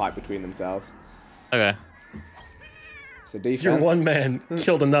then they fight between themselves. Okay. So defense. Your one man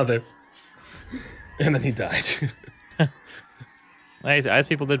killed another, and then he died. Nice. Ice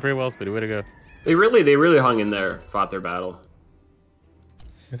people did pretty well, Speedy. Way to go. They really hung in there, fought their battle.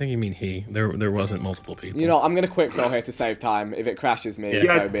 I think you mean he. There wasn't multiple people. You know, I'm gonna quick roll here to save time. If it crashes me, Yeah.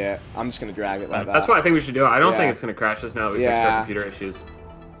 so be it. I'm just gonna drag it like that. That's what I think we should do. I don't Yeah. think it's gonna crash us now that we fixed our Yeah. computer issues.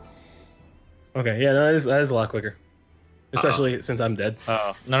 Okay, yeah, no, that is a lot quicker. Especially since I'm dead.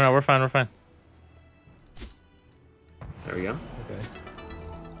 Oh no, we're fine. We're fine. There we go.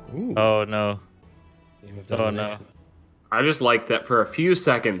 Okay. Ooh, Oh no. game of Oh no. domination. I just like that for a few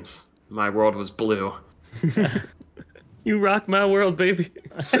seconds, my world was blue. You rock my world, baby.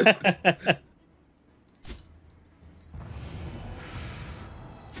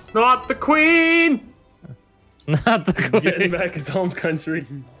 Not the queen! Not the Getting queen. back his home country.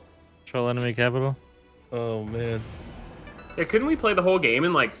 Control enemy capital. Oh man. Yeah, couldn't we play the whole game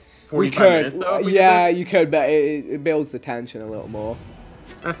in like we 45 could. minutes though? if we did Yeah, this? you could, but it builds the tension a little more.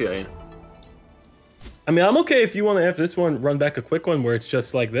 I feel you. I mean, I'm okay if you want to, after this one, run back a quick one where it's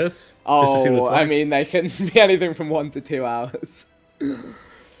just like this. Just to see what Oh, it's I like. mean, they can be anything from 1 to 2 hours.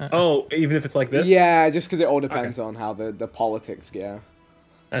 Oh, even if it's like this? Yeah, just because it all depends on how the politics go.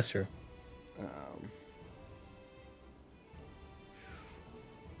 That's true.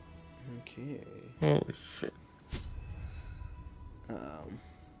 Okay. Holy shit.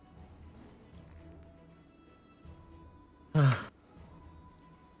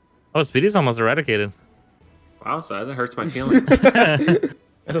 Oh, Speedy's almost eradicated. Wow, so that hurts my feelings.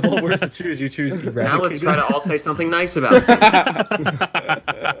 Out of all words to choose, you choose eradicated. Now let's try to all say something nice about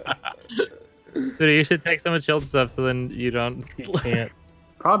me. Dude, you should take some of Chilled stuff so then you don't. You can't.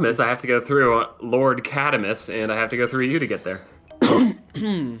 Problem is, I have to go through Lord Cadamus, and I have to go through you to get there.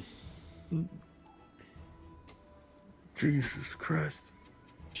 Jesus Christ.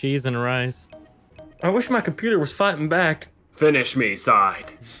 Cheese and rice. I wish my computer was fighting back. Finish me,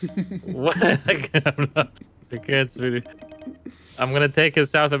 side. What? I can't, Speedy. I'm gonna take his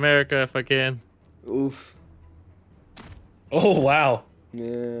South America if I can. Oof. Oh, wow.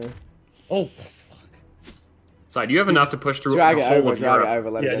 Yeah. Oh, Side, you have enough to push through Drag the it whole over, of drag Europe. it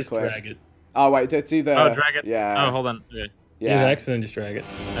over, let yeah, it just go quick. drag it. Oh, wait, to the... Oh, drag it? Yeah. Oh, hold on. Okay. Yeah, Yeah. X and then just drag it.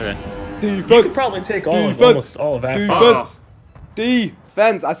 Okay. You could probably take almost all of Africa. Defense!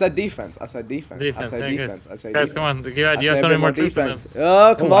 Defense! I said defense. I said defense. Defense, I said yeah, defense. I said Guys, defense. come on. You I have said so a many bit more troops than defense. them.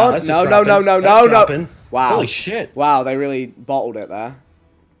 Oh, come wow, on. that's No, just no, no, dropping. no, That's no, no. dropping. Wow. Holy shit. Wow, they really bottled it there.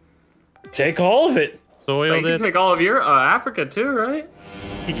 Take all of it. So you Soiled can it. take all of your Africa too, right?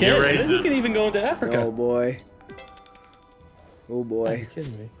 He You're can. right. And then he can even go into Africa. Oh, boy. Oh, Are you boy.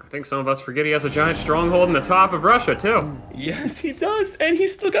 kidding me? I think some of us forget he has a giant stronghold in the top of Russia too. Yes, he does. And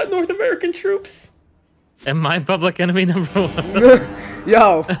he's still got North American troops. Am I public enemy number one?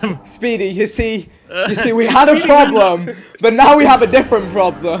 Yo, Speedy, you see, we had a problem, but now we have a different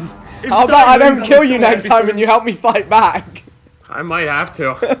problem. How about I don't kill you next time and you help me fight back? I might have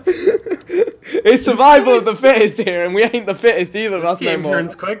to. It's survival of the fittest here, and we ain't the fittest either of us This no game more.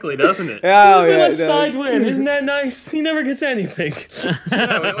 turns quickly, doesn't it? Yeah, We yeah, let it does. Side win. Isn't that nice? He never gets anything.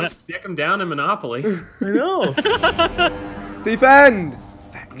 Yeah, we always stick him down in Monopoly. I know. Defend!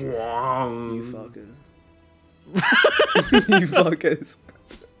 Wong. You fuckers. You fuckers.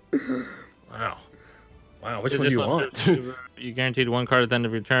 Wow. Wow, which Just one do you want? You guaranteed one card at the end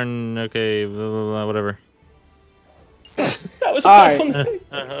of your turn. Okay, blah, blah, blah, whatever. That was Alright. on the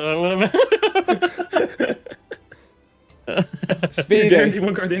Speedy. Guarantee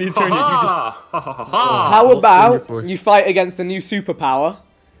one card any turn. You just... Ha ha ha ha. How Full about Thunder Force. you fight against the new superpower,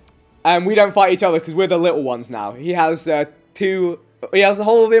 and we don't fight each other because we're the little ones now. He has he has the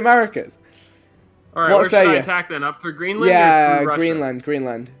whole of the Americas. All right, What where say should I you? attack then? Up through Greenland? or Yeah, through Russia?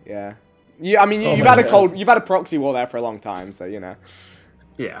 Greenland. Yeah. I mean, Oh you've my had God. you've had a proxy war there for a long time, so you know.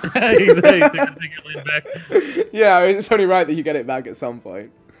 Yeah. Exactly. Take your lead back. Yeah, it's only right that you get it back at some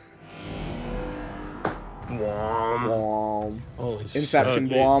point. Wom. Wom. Holy shit. Inception, Oh,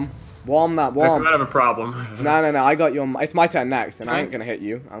 geez. Wom. Wom that I Wom. might have a problem. No, I got you. It's my turn next, and I Okay. ain't gonna hit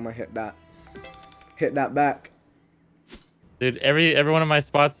you. I'm gonna hit that. Hit that back. Dude, every one of my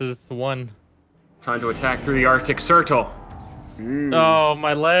spots is one. Time to attack through the Arctic Circle. Oh,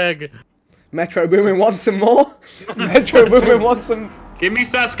 my leg. Metro Boomin wants some more. Metro Boomin wants some. Give me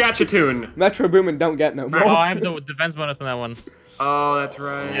Saskatchewan. Metro Boomin don't get no more. Oh, I have the defense bonus on that one. Oh, that's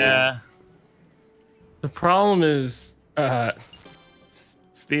right. Yeah. The problem is,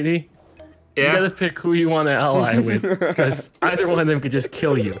 Speedy, you Yeah. gotta pick who you want to ally with, because either one of them could just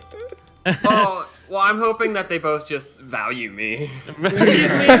kill you. Oh, well, I'm hoping that they both just value me.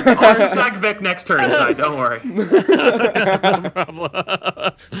 I'll attack Vic next turn, Side. Don't worry. No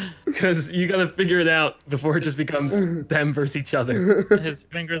problem. Because you gotta figure it out before it just becomes them versus each other. His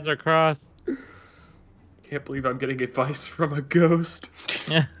fingers are crossed. Can't believe I'm getting advice from a ghost.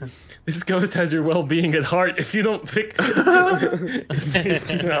 Yeah. This ghost has your well-being at heart. If you don't pick, oh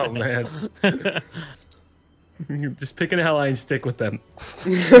man, just pick an ally and stick with them.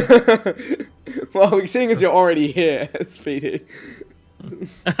 Well, seeing as you're already here, Speedy.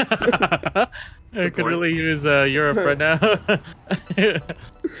 I could point. really use Europe right now.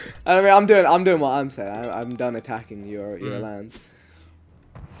 I mean, I'm doing what I'm saying. I'm done attacking your lands.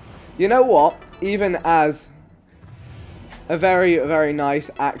 You know what? Even as a very, very nice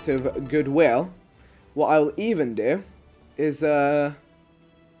act of goodwill, what I will even do is I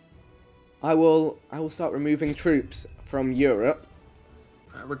will start removing troops from Europe,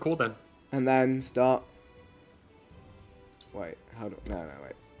 We're cool then. and then start. Wait, no,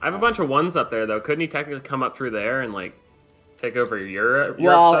 wait. I have a bunch of ones up there, though. Couldn't he technically come up through there and, like, take over Europe?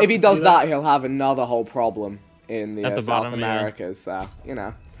 Well, stuff if he to does do that, he'll have another whole problem in the, At the South bottom, yeah. Americas. So you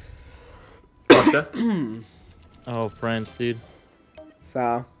know. Russia? Oh, French, dude.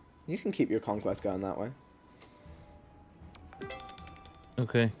 So you can keep your conquest going that way.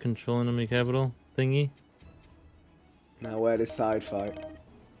 Okay, control enemy capital thingy. Now where does side fight?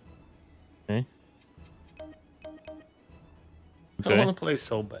 Okay. I want to play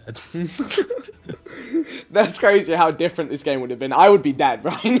so bad. That's crazy how different this game would have been. I would be dead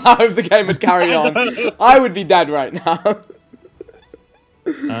right now if the game had carried on. I would be dead right now.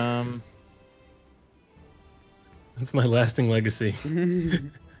 That's my lasting legacy.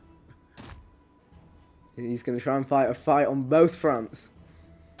 He's going to try and fight a fight on both fronts.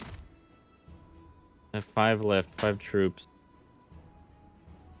 I have 5 left, 5 troops.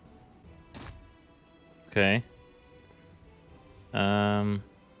 Okay.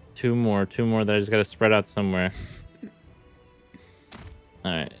 2 more that I just gotta spread out somewhere.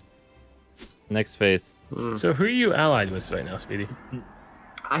 Alright. Next phase. So who are you allied with right now, Speedy?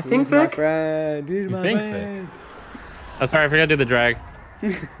 I think He's my Vic. friend. He's my think friend. Oh, sorry, I forgot to do the drag.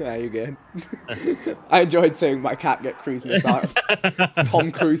 Yeah, you're good. I enjoyed seeing my cat get cruise missile.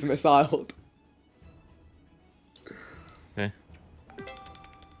 Tom Cruise missiled. Okay.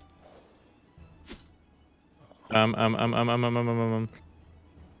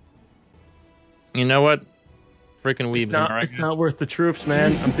 You know what? Freaking weebs, am I right? It's not worth the troops,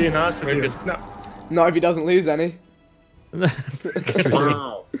 man. I'm being honest with you. It's not. Not if he doesn't lose any. That's true.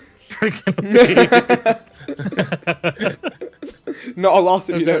 Wow. Not a loss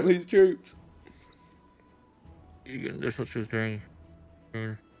if you don't lose troops. That's what she was doing.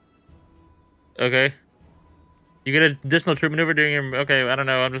 Okay. You get an additional troop maneuver during your... Okay, I don't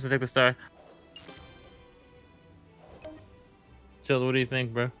know. I'm just gonna take the star. Chill, what do you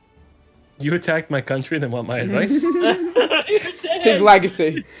think, bro? You attacked my country, then want my advice? His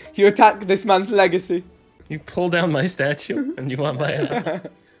legacy. You attack this man's legacy. You pull down my statue, and you want my advice?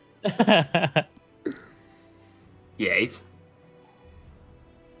 Yes.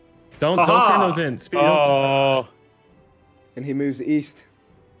 Don't turn those in. Speedy, Oh. And he moves east.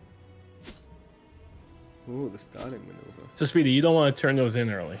 Ooh, the starting maneuver. So Speedy, you don't want to turn those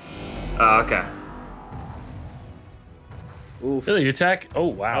in early. Okay. Oof. Really, you attack? Oh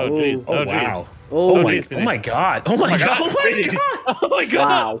wow! Oh, jeez. Oh, Oh, wow! Oh, Oh my! jeez, Oh my God! Oh my God! Oh my God! Oh my god!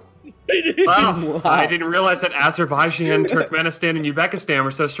 wow. Wow. Wow. I didn't realize that Azerbaijan, Turkmenistan, and Uzbekistan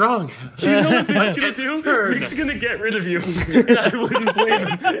were so strong. Do you know what Vic's gonna do? Turn. Vic's gonna get rid of you, and I wouldn't blame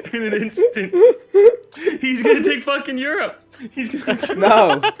him in an instant. He's gonna take fucking Europe. He's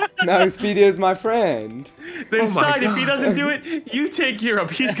gonna No, Speedy is my friend. Then Oh my side, if he God. doesn't do it, you take Europe.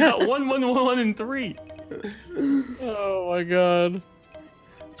 He's got 1, 1, 1, and 3. Oh my god.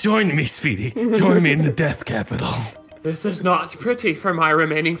 Join me, Speedy. Join me in the death capital. This is not pretty for my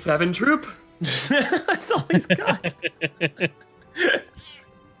remaining 7 troop. That's all he's got.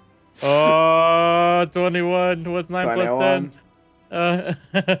 Oh, 21. What's 9 plus 21.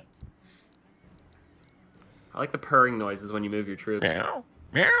 10? I like the purring noises when you move your troops. Meow,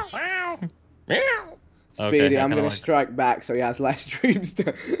 meow, meow, meow. Speedy, I I'm kinda gonna like- strike back so he has less troops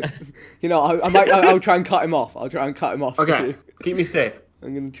to... You know, I'll try and cut him off. I'll try and cut him off. for Okay, you. keep me safe.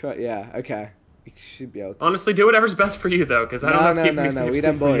 I'm gonna try... Yeah, okay. We should be able to... Honestly, do whatever's best for you, though, because I don't know if keeping me safe We is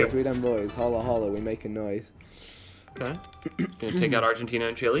them good for you. boys, we them boys. Holla, holla, we making noise. Okay. Gonna take out Argentina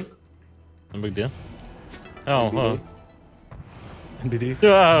and Chile. No big deal. Oh, huh. NBD.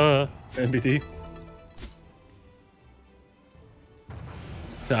 Ah. NBD.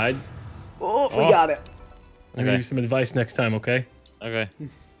 Side. Oh, we Oh. got it. I'm gonna give you some advice next time, okay? Okay.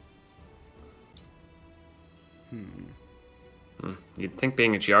 You'd think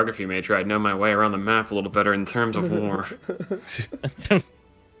being a geography major, I'd know my way around the map a little better in terms of war.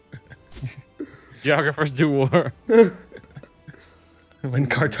 Geographers do war. When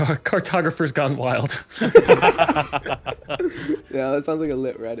cartographers gone wild. Yeah, that sounds like a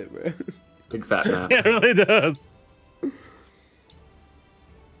lit Reddit, bro. Big fat map. It really does.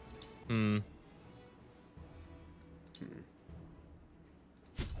 Hmm.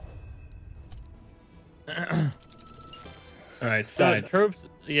 All right, side. Troops?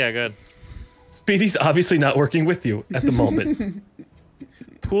 Yeah, good. Speedy's obviously not working with you at the moment.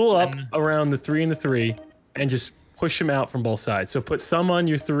 Pull up around the 3 and the 3 and just push him out from both sides. So put some on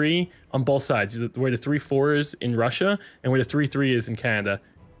your 3 on both sides, where the 3-4 is in Russia and where the 3-3 is in Canada,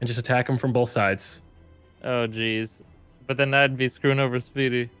 and just attack him from both sides. Oh, jeez. But then I'd be screwing over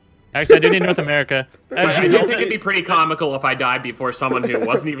Speedy. Actually, I do need North America. I do think it'd be pretty comical if I died before someone who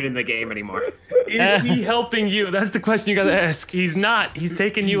wasn't even in the game anymore. Is he helping you? That's the question you gotta ask. He's not. He's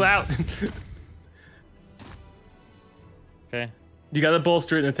taking you out. Okay. You gotta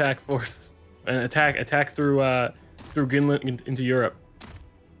bolster it and attack force. And attack through Greenland into Europe.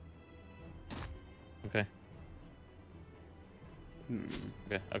 Okay.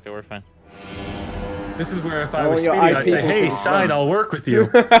 Okay, we're fine. This is where if I I was want your Speedy, eyes I'd say, people hey, to side, run. I'll work with you.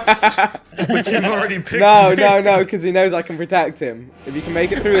 But you've already picked No, because he knows I can protect him. If he can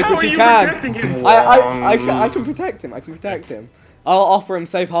make it through this, How which are he you can. protecting him? I can protect him. I can protect him. I'll offer him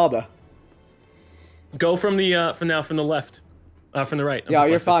safe harbor. Go from the from the left. From the right. I'm Yeah,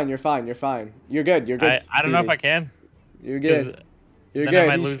 you're dyslexic. fine. You're fine. You're fine. You're good. You're good. I don't know if I Speedy. can. You're good. You're then I good.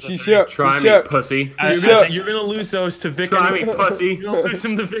 might He's, lose the he's three. shook. Try He's me, shook. pussy. You're gonna lose those to Vic Try me, anyway. pussy. You're gonna lose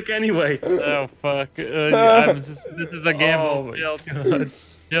them to Vic anyway. Oh fuck! this is a gamble. Oh, Jill.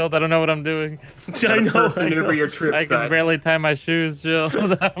 Jill, I don't know what I'm doing. I know. First I maneuver know. your troops. I can side. barely tie my shoes, Jill. How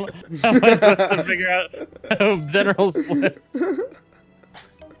am I supposed to figure out how general split?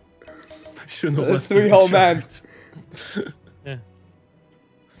 Shouldn't have There's left you in 3 whole men. Yeah.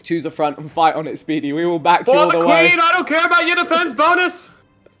 Choose a front and fight on it, Speedy. We will back you For all the the queen, way. I don't care about your defense bonus.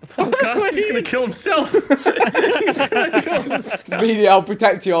 Oh god, he's gonna kill himself. He's gonna kill himself. Speedy, I'll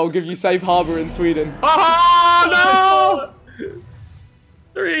protect you. I'll give you safe harbor in Sweden. Oh no!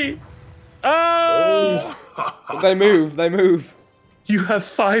 3. Oh! They move. They move. You have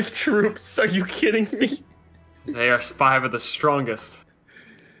 5 troops. Are you kidding me? They are 5 of the strongest.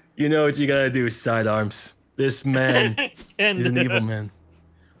 You know what you gotta do, sidearms. This man is an evil man.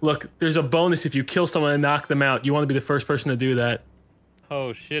 Look, there's a bonus if you kill someone and knock them out. You want to be the first person to do that.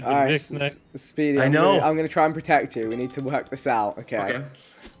 Oh shit! All right, Vic's next. Speedy. I know. I'm gonna try and protect you. We need to work this out. Okay.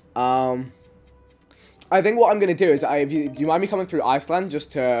 Okay. I think what I'm gonna do is, do you mind me coming through Iceland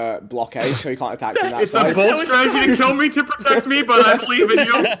just to blockade so he can't attack from that It's a side? bold strategy to kill me to protect me, but I believe in you.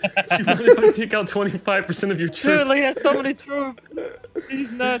 You want to take out 25% of your troops. Dude, he has so many troops.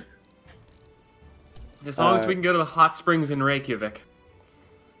 He's nuts. As long as we can go to the hot springs in Reykjavik.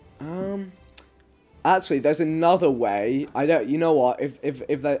 Actually, there's another way. I don't. You know what?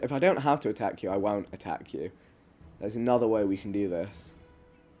 If I don't have to attack you, I won't attack you. There's another way we can do this,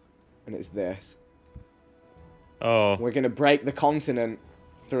 and it's this. Oh. We're gonna break the continent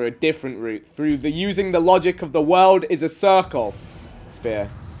through a different route, through using the logic of the world is a circle sphere.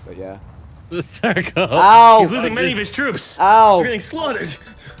 But yeah. The circle. Ow! He's losing many of his troops. Ow! You're getting slaughtered.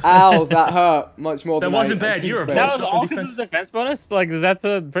 Ow! That hurt much more than That wasn't I bad. You were anticipated. That was all because of the defense bonus? Like, that's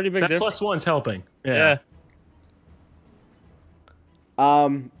a pretty big That difference. +1's helping. Yeah.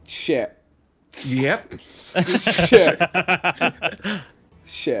 Shit. Yep. Shit.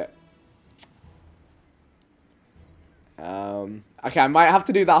 Shit. Okay, I might have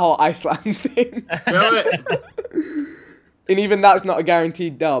to do that whole Iceland thing. Do it. And even that's not a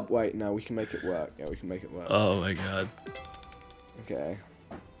guaranteed dub. Wait, no, we can make it work. Yeah, we can make it work. Oh my god. Okay.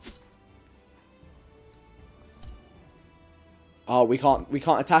 Oh, we can't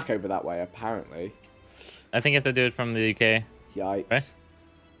attack over that way, apparently. I think you have to do it from the UK. Yikes.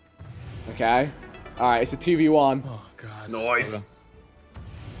 Okay. Okay. Alright, it's a 2v1. Oh god. Nice.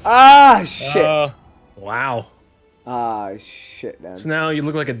 Ah, shit. Oh. Wow. Ah, shit, then. So now you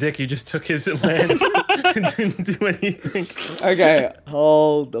look like a dick. You just took his land and didn't do anything. Okay,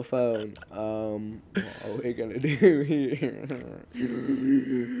 hold the phone. What are we gonna do here?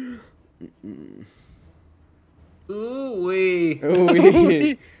 Ooh wee.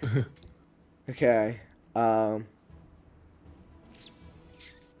 Ooh-wee. Okay.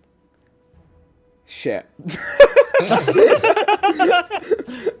 Shit.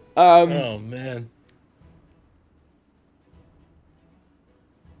 Oh man.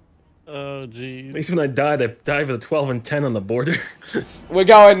 Oh, At jeez. least when I died with a 12 and 10 on the border. We're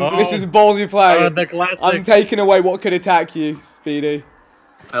going. Oh. This is ballsy play. The classic. I'm taking away what could attack you, Speedy.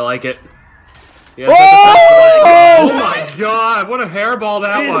 I like it. Yeah, Oh! oh my god, what a hairball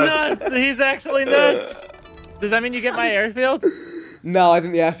that He's was. nuts. He's actually nuts. Does that mean you get my airfield? No, I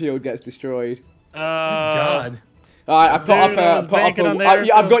think the airfield gets destroyed. God. Alright, I put Dude, up I was banking on the I've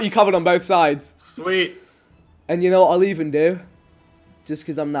airfield. got you covered on both sides. Sweet. And you know what I'll even do? Just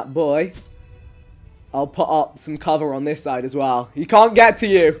because I'm that boy. I'll put up some cover on this side as well. He can't get to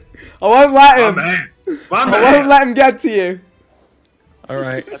you. I won't let My him. man. My I man. won't let him get to you. All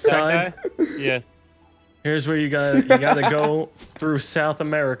right, That side. guy? Yes. Here's where you gotta go through South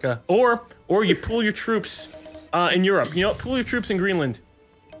America, or you pull your troops in Europe. You know, pull your troops in Greenland.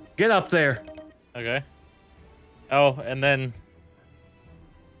 Get up there. Okay. Oh, and then.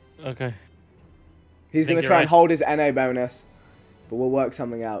 Okay. He's Think going to you're try and right. hold his NA bonus. But we'll work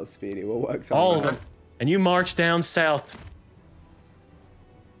something out, Speedy. We'll work something All out. of them. And you march down south.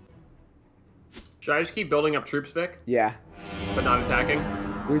 Should I just keep building up troops, Vic, Yeah. but not attacking?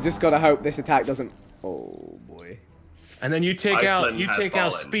 We just got to hope this attack doesn't... Oh, boy. And then you take out Iceland has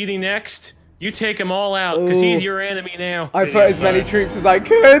fallen. Speedy next. You take them all out because he's Ooh. your enemy now. I put as many troops as I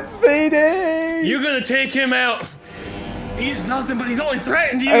could, Speedy! You're gonna take him out. He's nothing, but he's only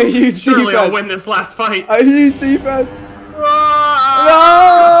threatened you. A huge Surely I'll defense. win this last fight. A huge defense.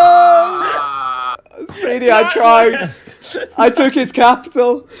 Ah! No! Speedy, I tried. I took his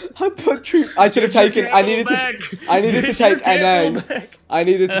capital. I put troops. I should have taken. I needed to. I needed to take NA. I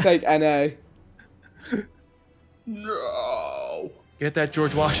needed to take NA. No. Get that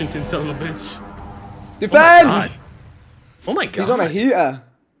George Washington son of a bitch. Defend! Oh my god. He's on a heater.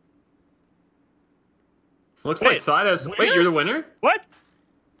 Looks Wait, like Sido's. Wait, winner? you're the winner? What?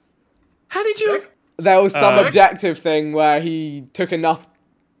 How did you? There was some Uh, objective thing where he took enough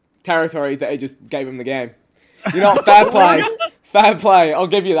territories that it just gave him the game. You know, fair play. Fair play. I'll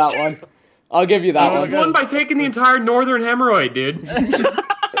give you that one. I'll give you that You one. won by taking the entire northern hemorrhoid, dude.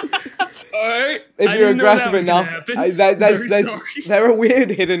 Alright. If you're aggressive enough, There's there are weird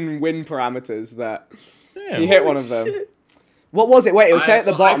hidden win parameters that Yeah, you hit one of them. What was it? Wait, it will say at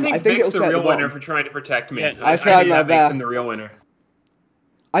the bottom. I I think Vic's it'll the say at the real winner bottom. for trying to protect me. Yeah, I tried my that makes him best. the real winner.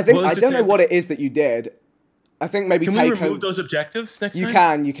 I think What was I the don't know tip? what it is that you did. I think maybe Can we take remove home. those objectives next You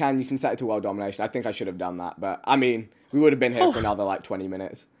time? can set it to world domination. I think I should have done that, but I mean, we would have been here for another like 20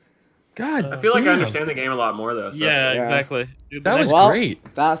 minutes. God, I feel like I damn. understand the game a lot more though. So Yeah, Yeah. exactly. Dude, That the was next- Well,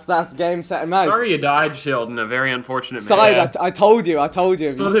 great. That's game set and match. sorry you died, Shield, in a very unfortunate Side, manner. I told you. If Still you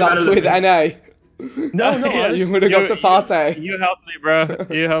did stuck better than with me. NA. No, Yeah, you would have got the party. You helped me, bro.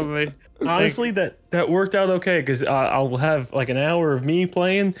 You helped me. Honestly, that worked out okay because I'll have like an hour of me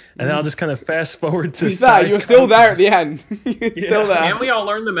playing, and then I'll just kind of fast forward to. Who's that? You were still there at the end. You're still there. And we all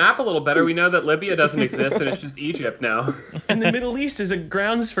learned the map a little better. We know that Libya doesn't exist and it's just Egypt now. And the Middle East is a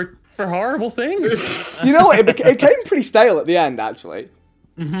grounds for horrible things. You know what? It came pretty stale at the end, actually.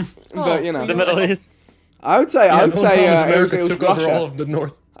 But you know, The Middle East. I would say America it was took over all Russia. of the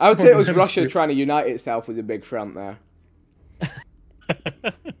North. I would say it was Northern Russia Hemisphere. trying to unite itself with a big front there.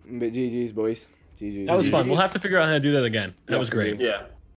 But GG's, boys. GG's. That was fun. We'll have to figure out how to do that again. That was great. Yeah.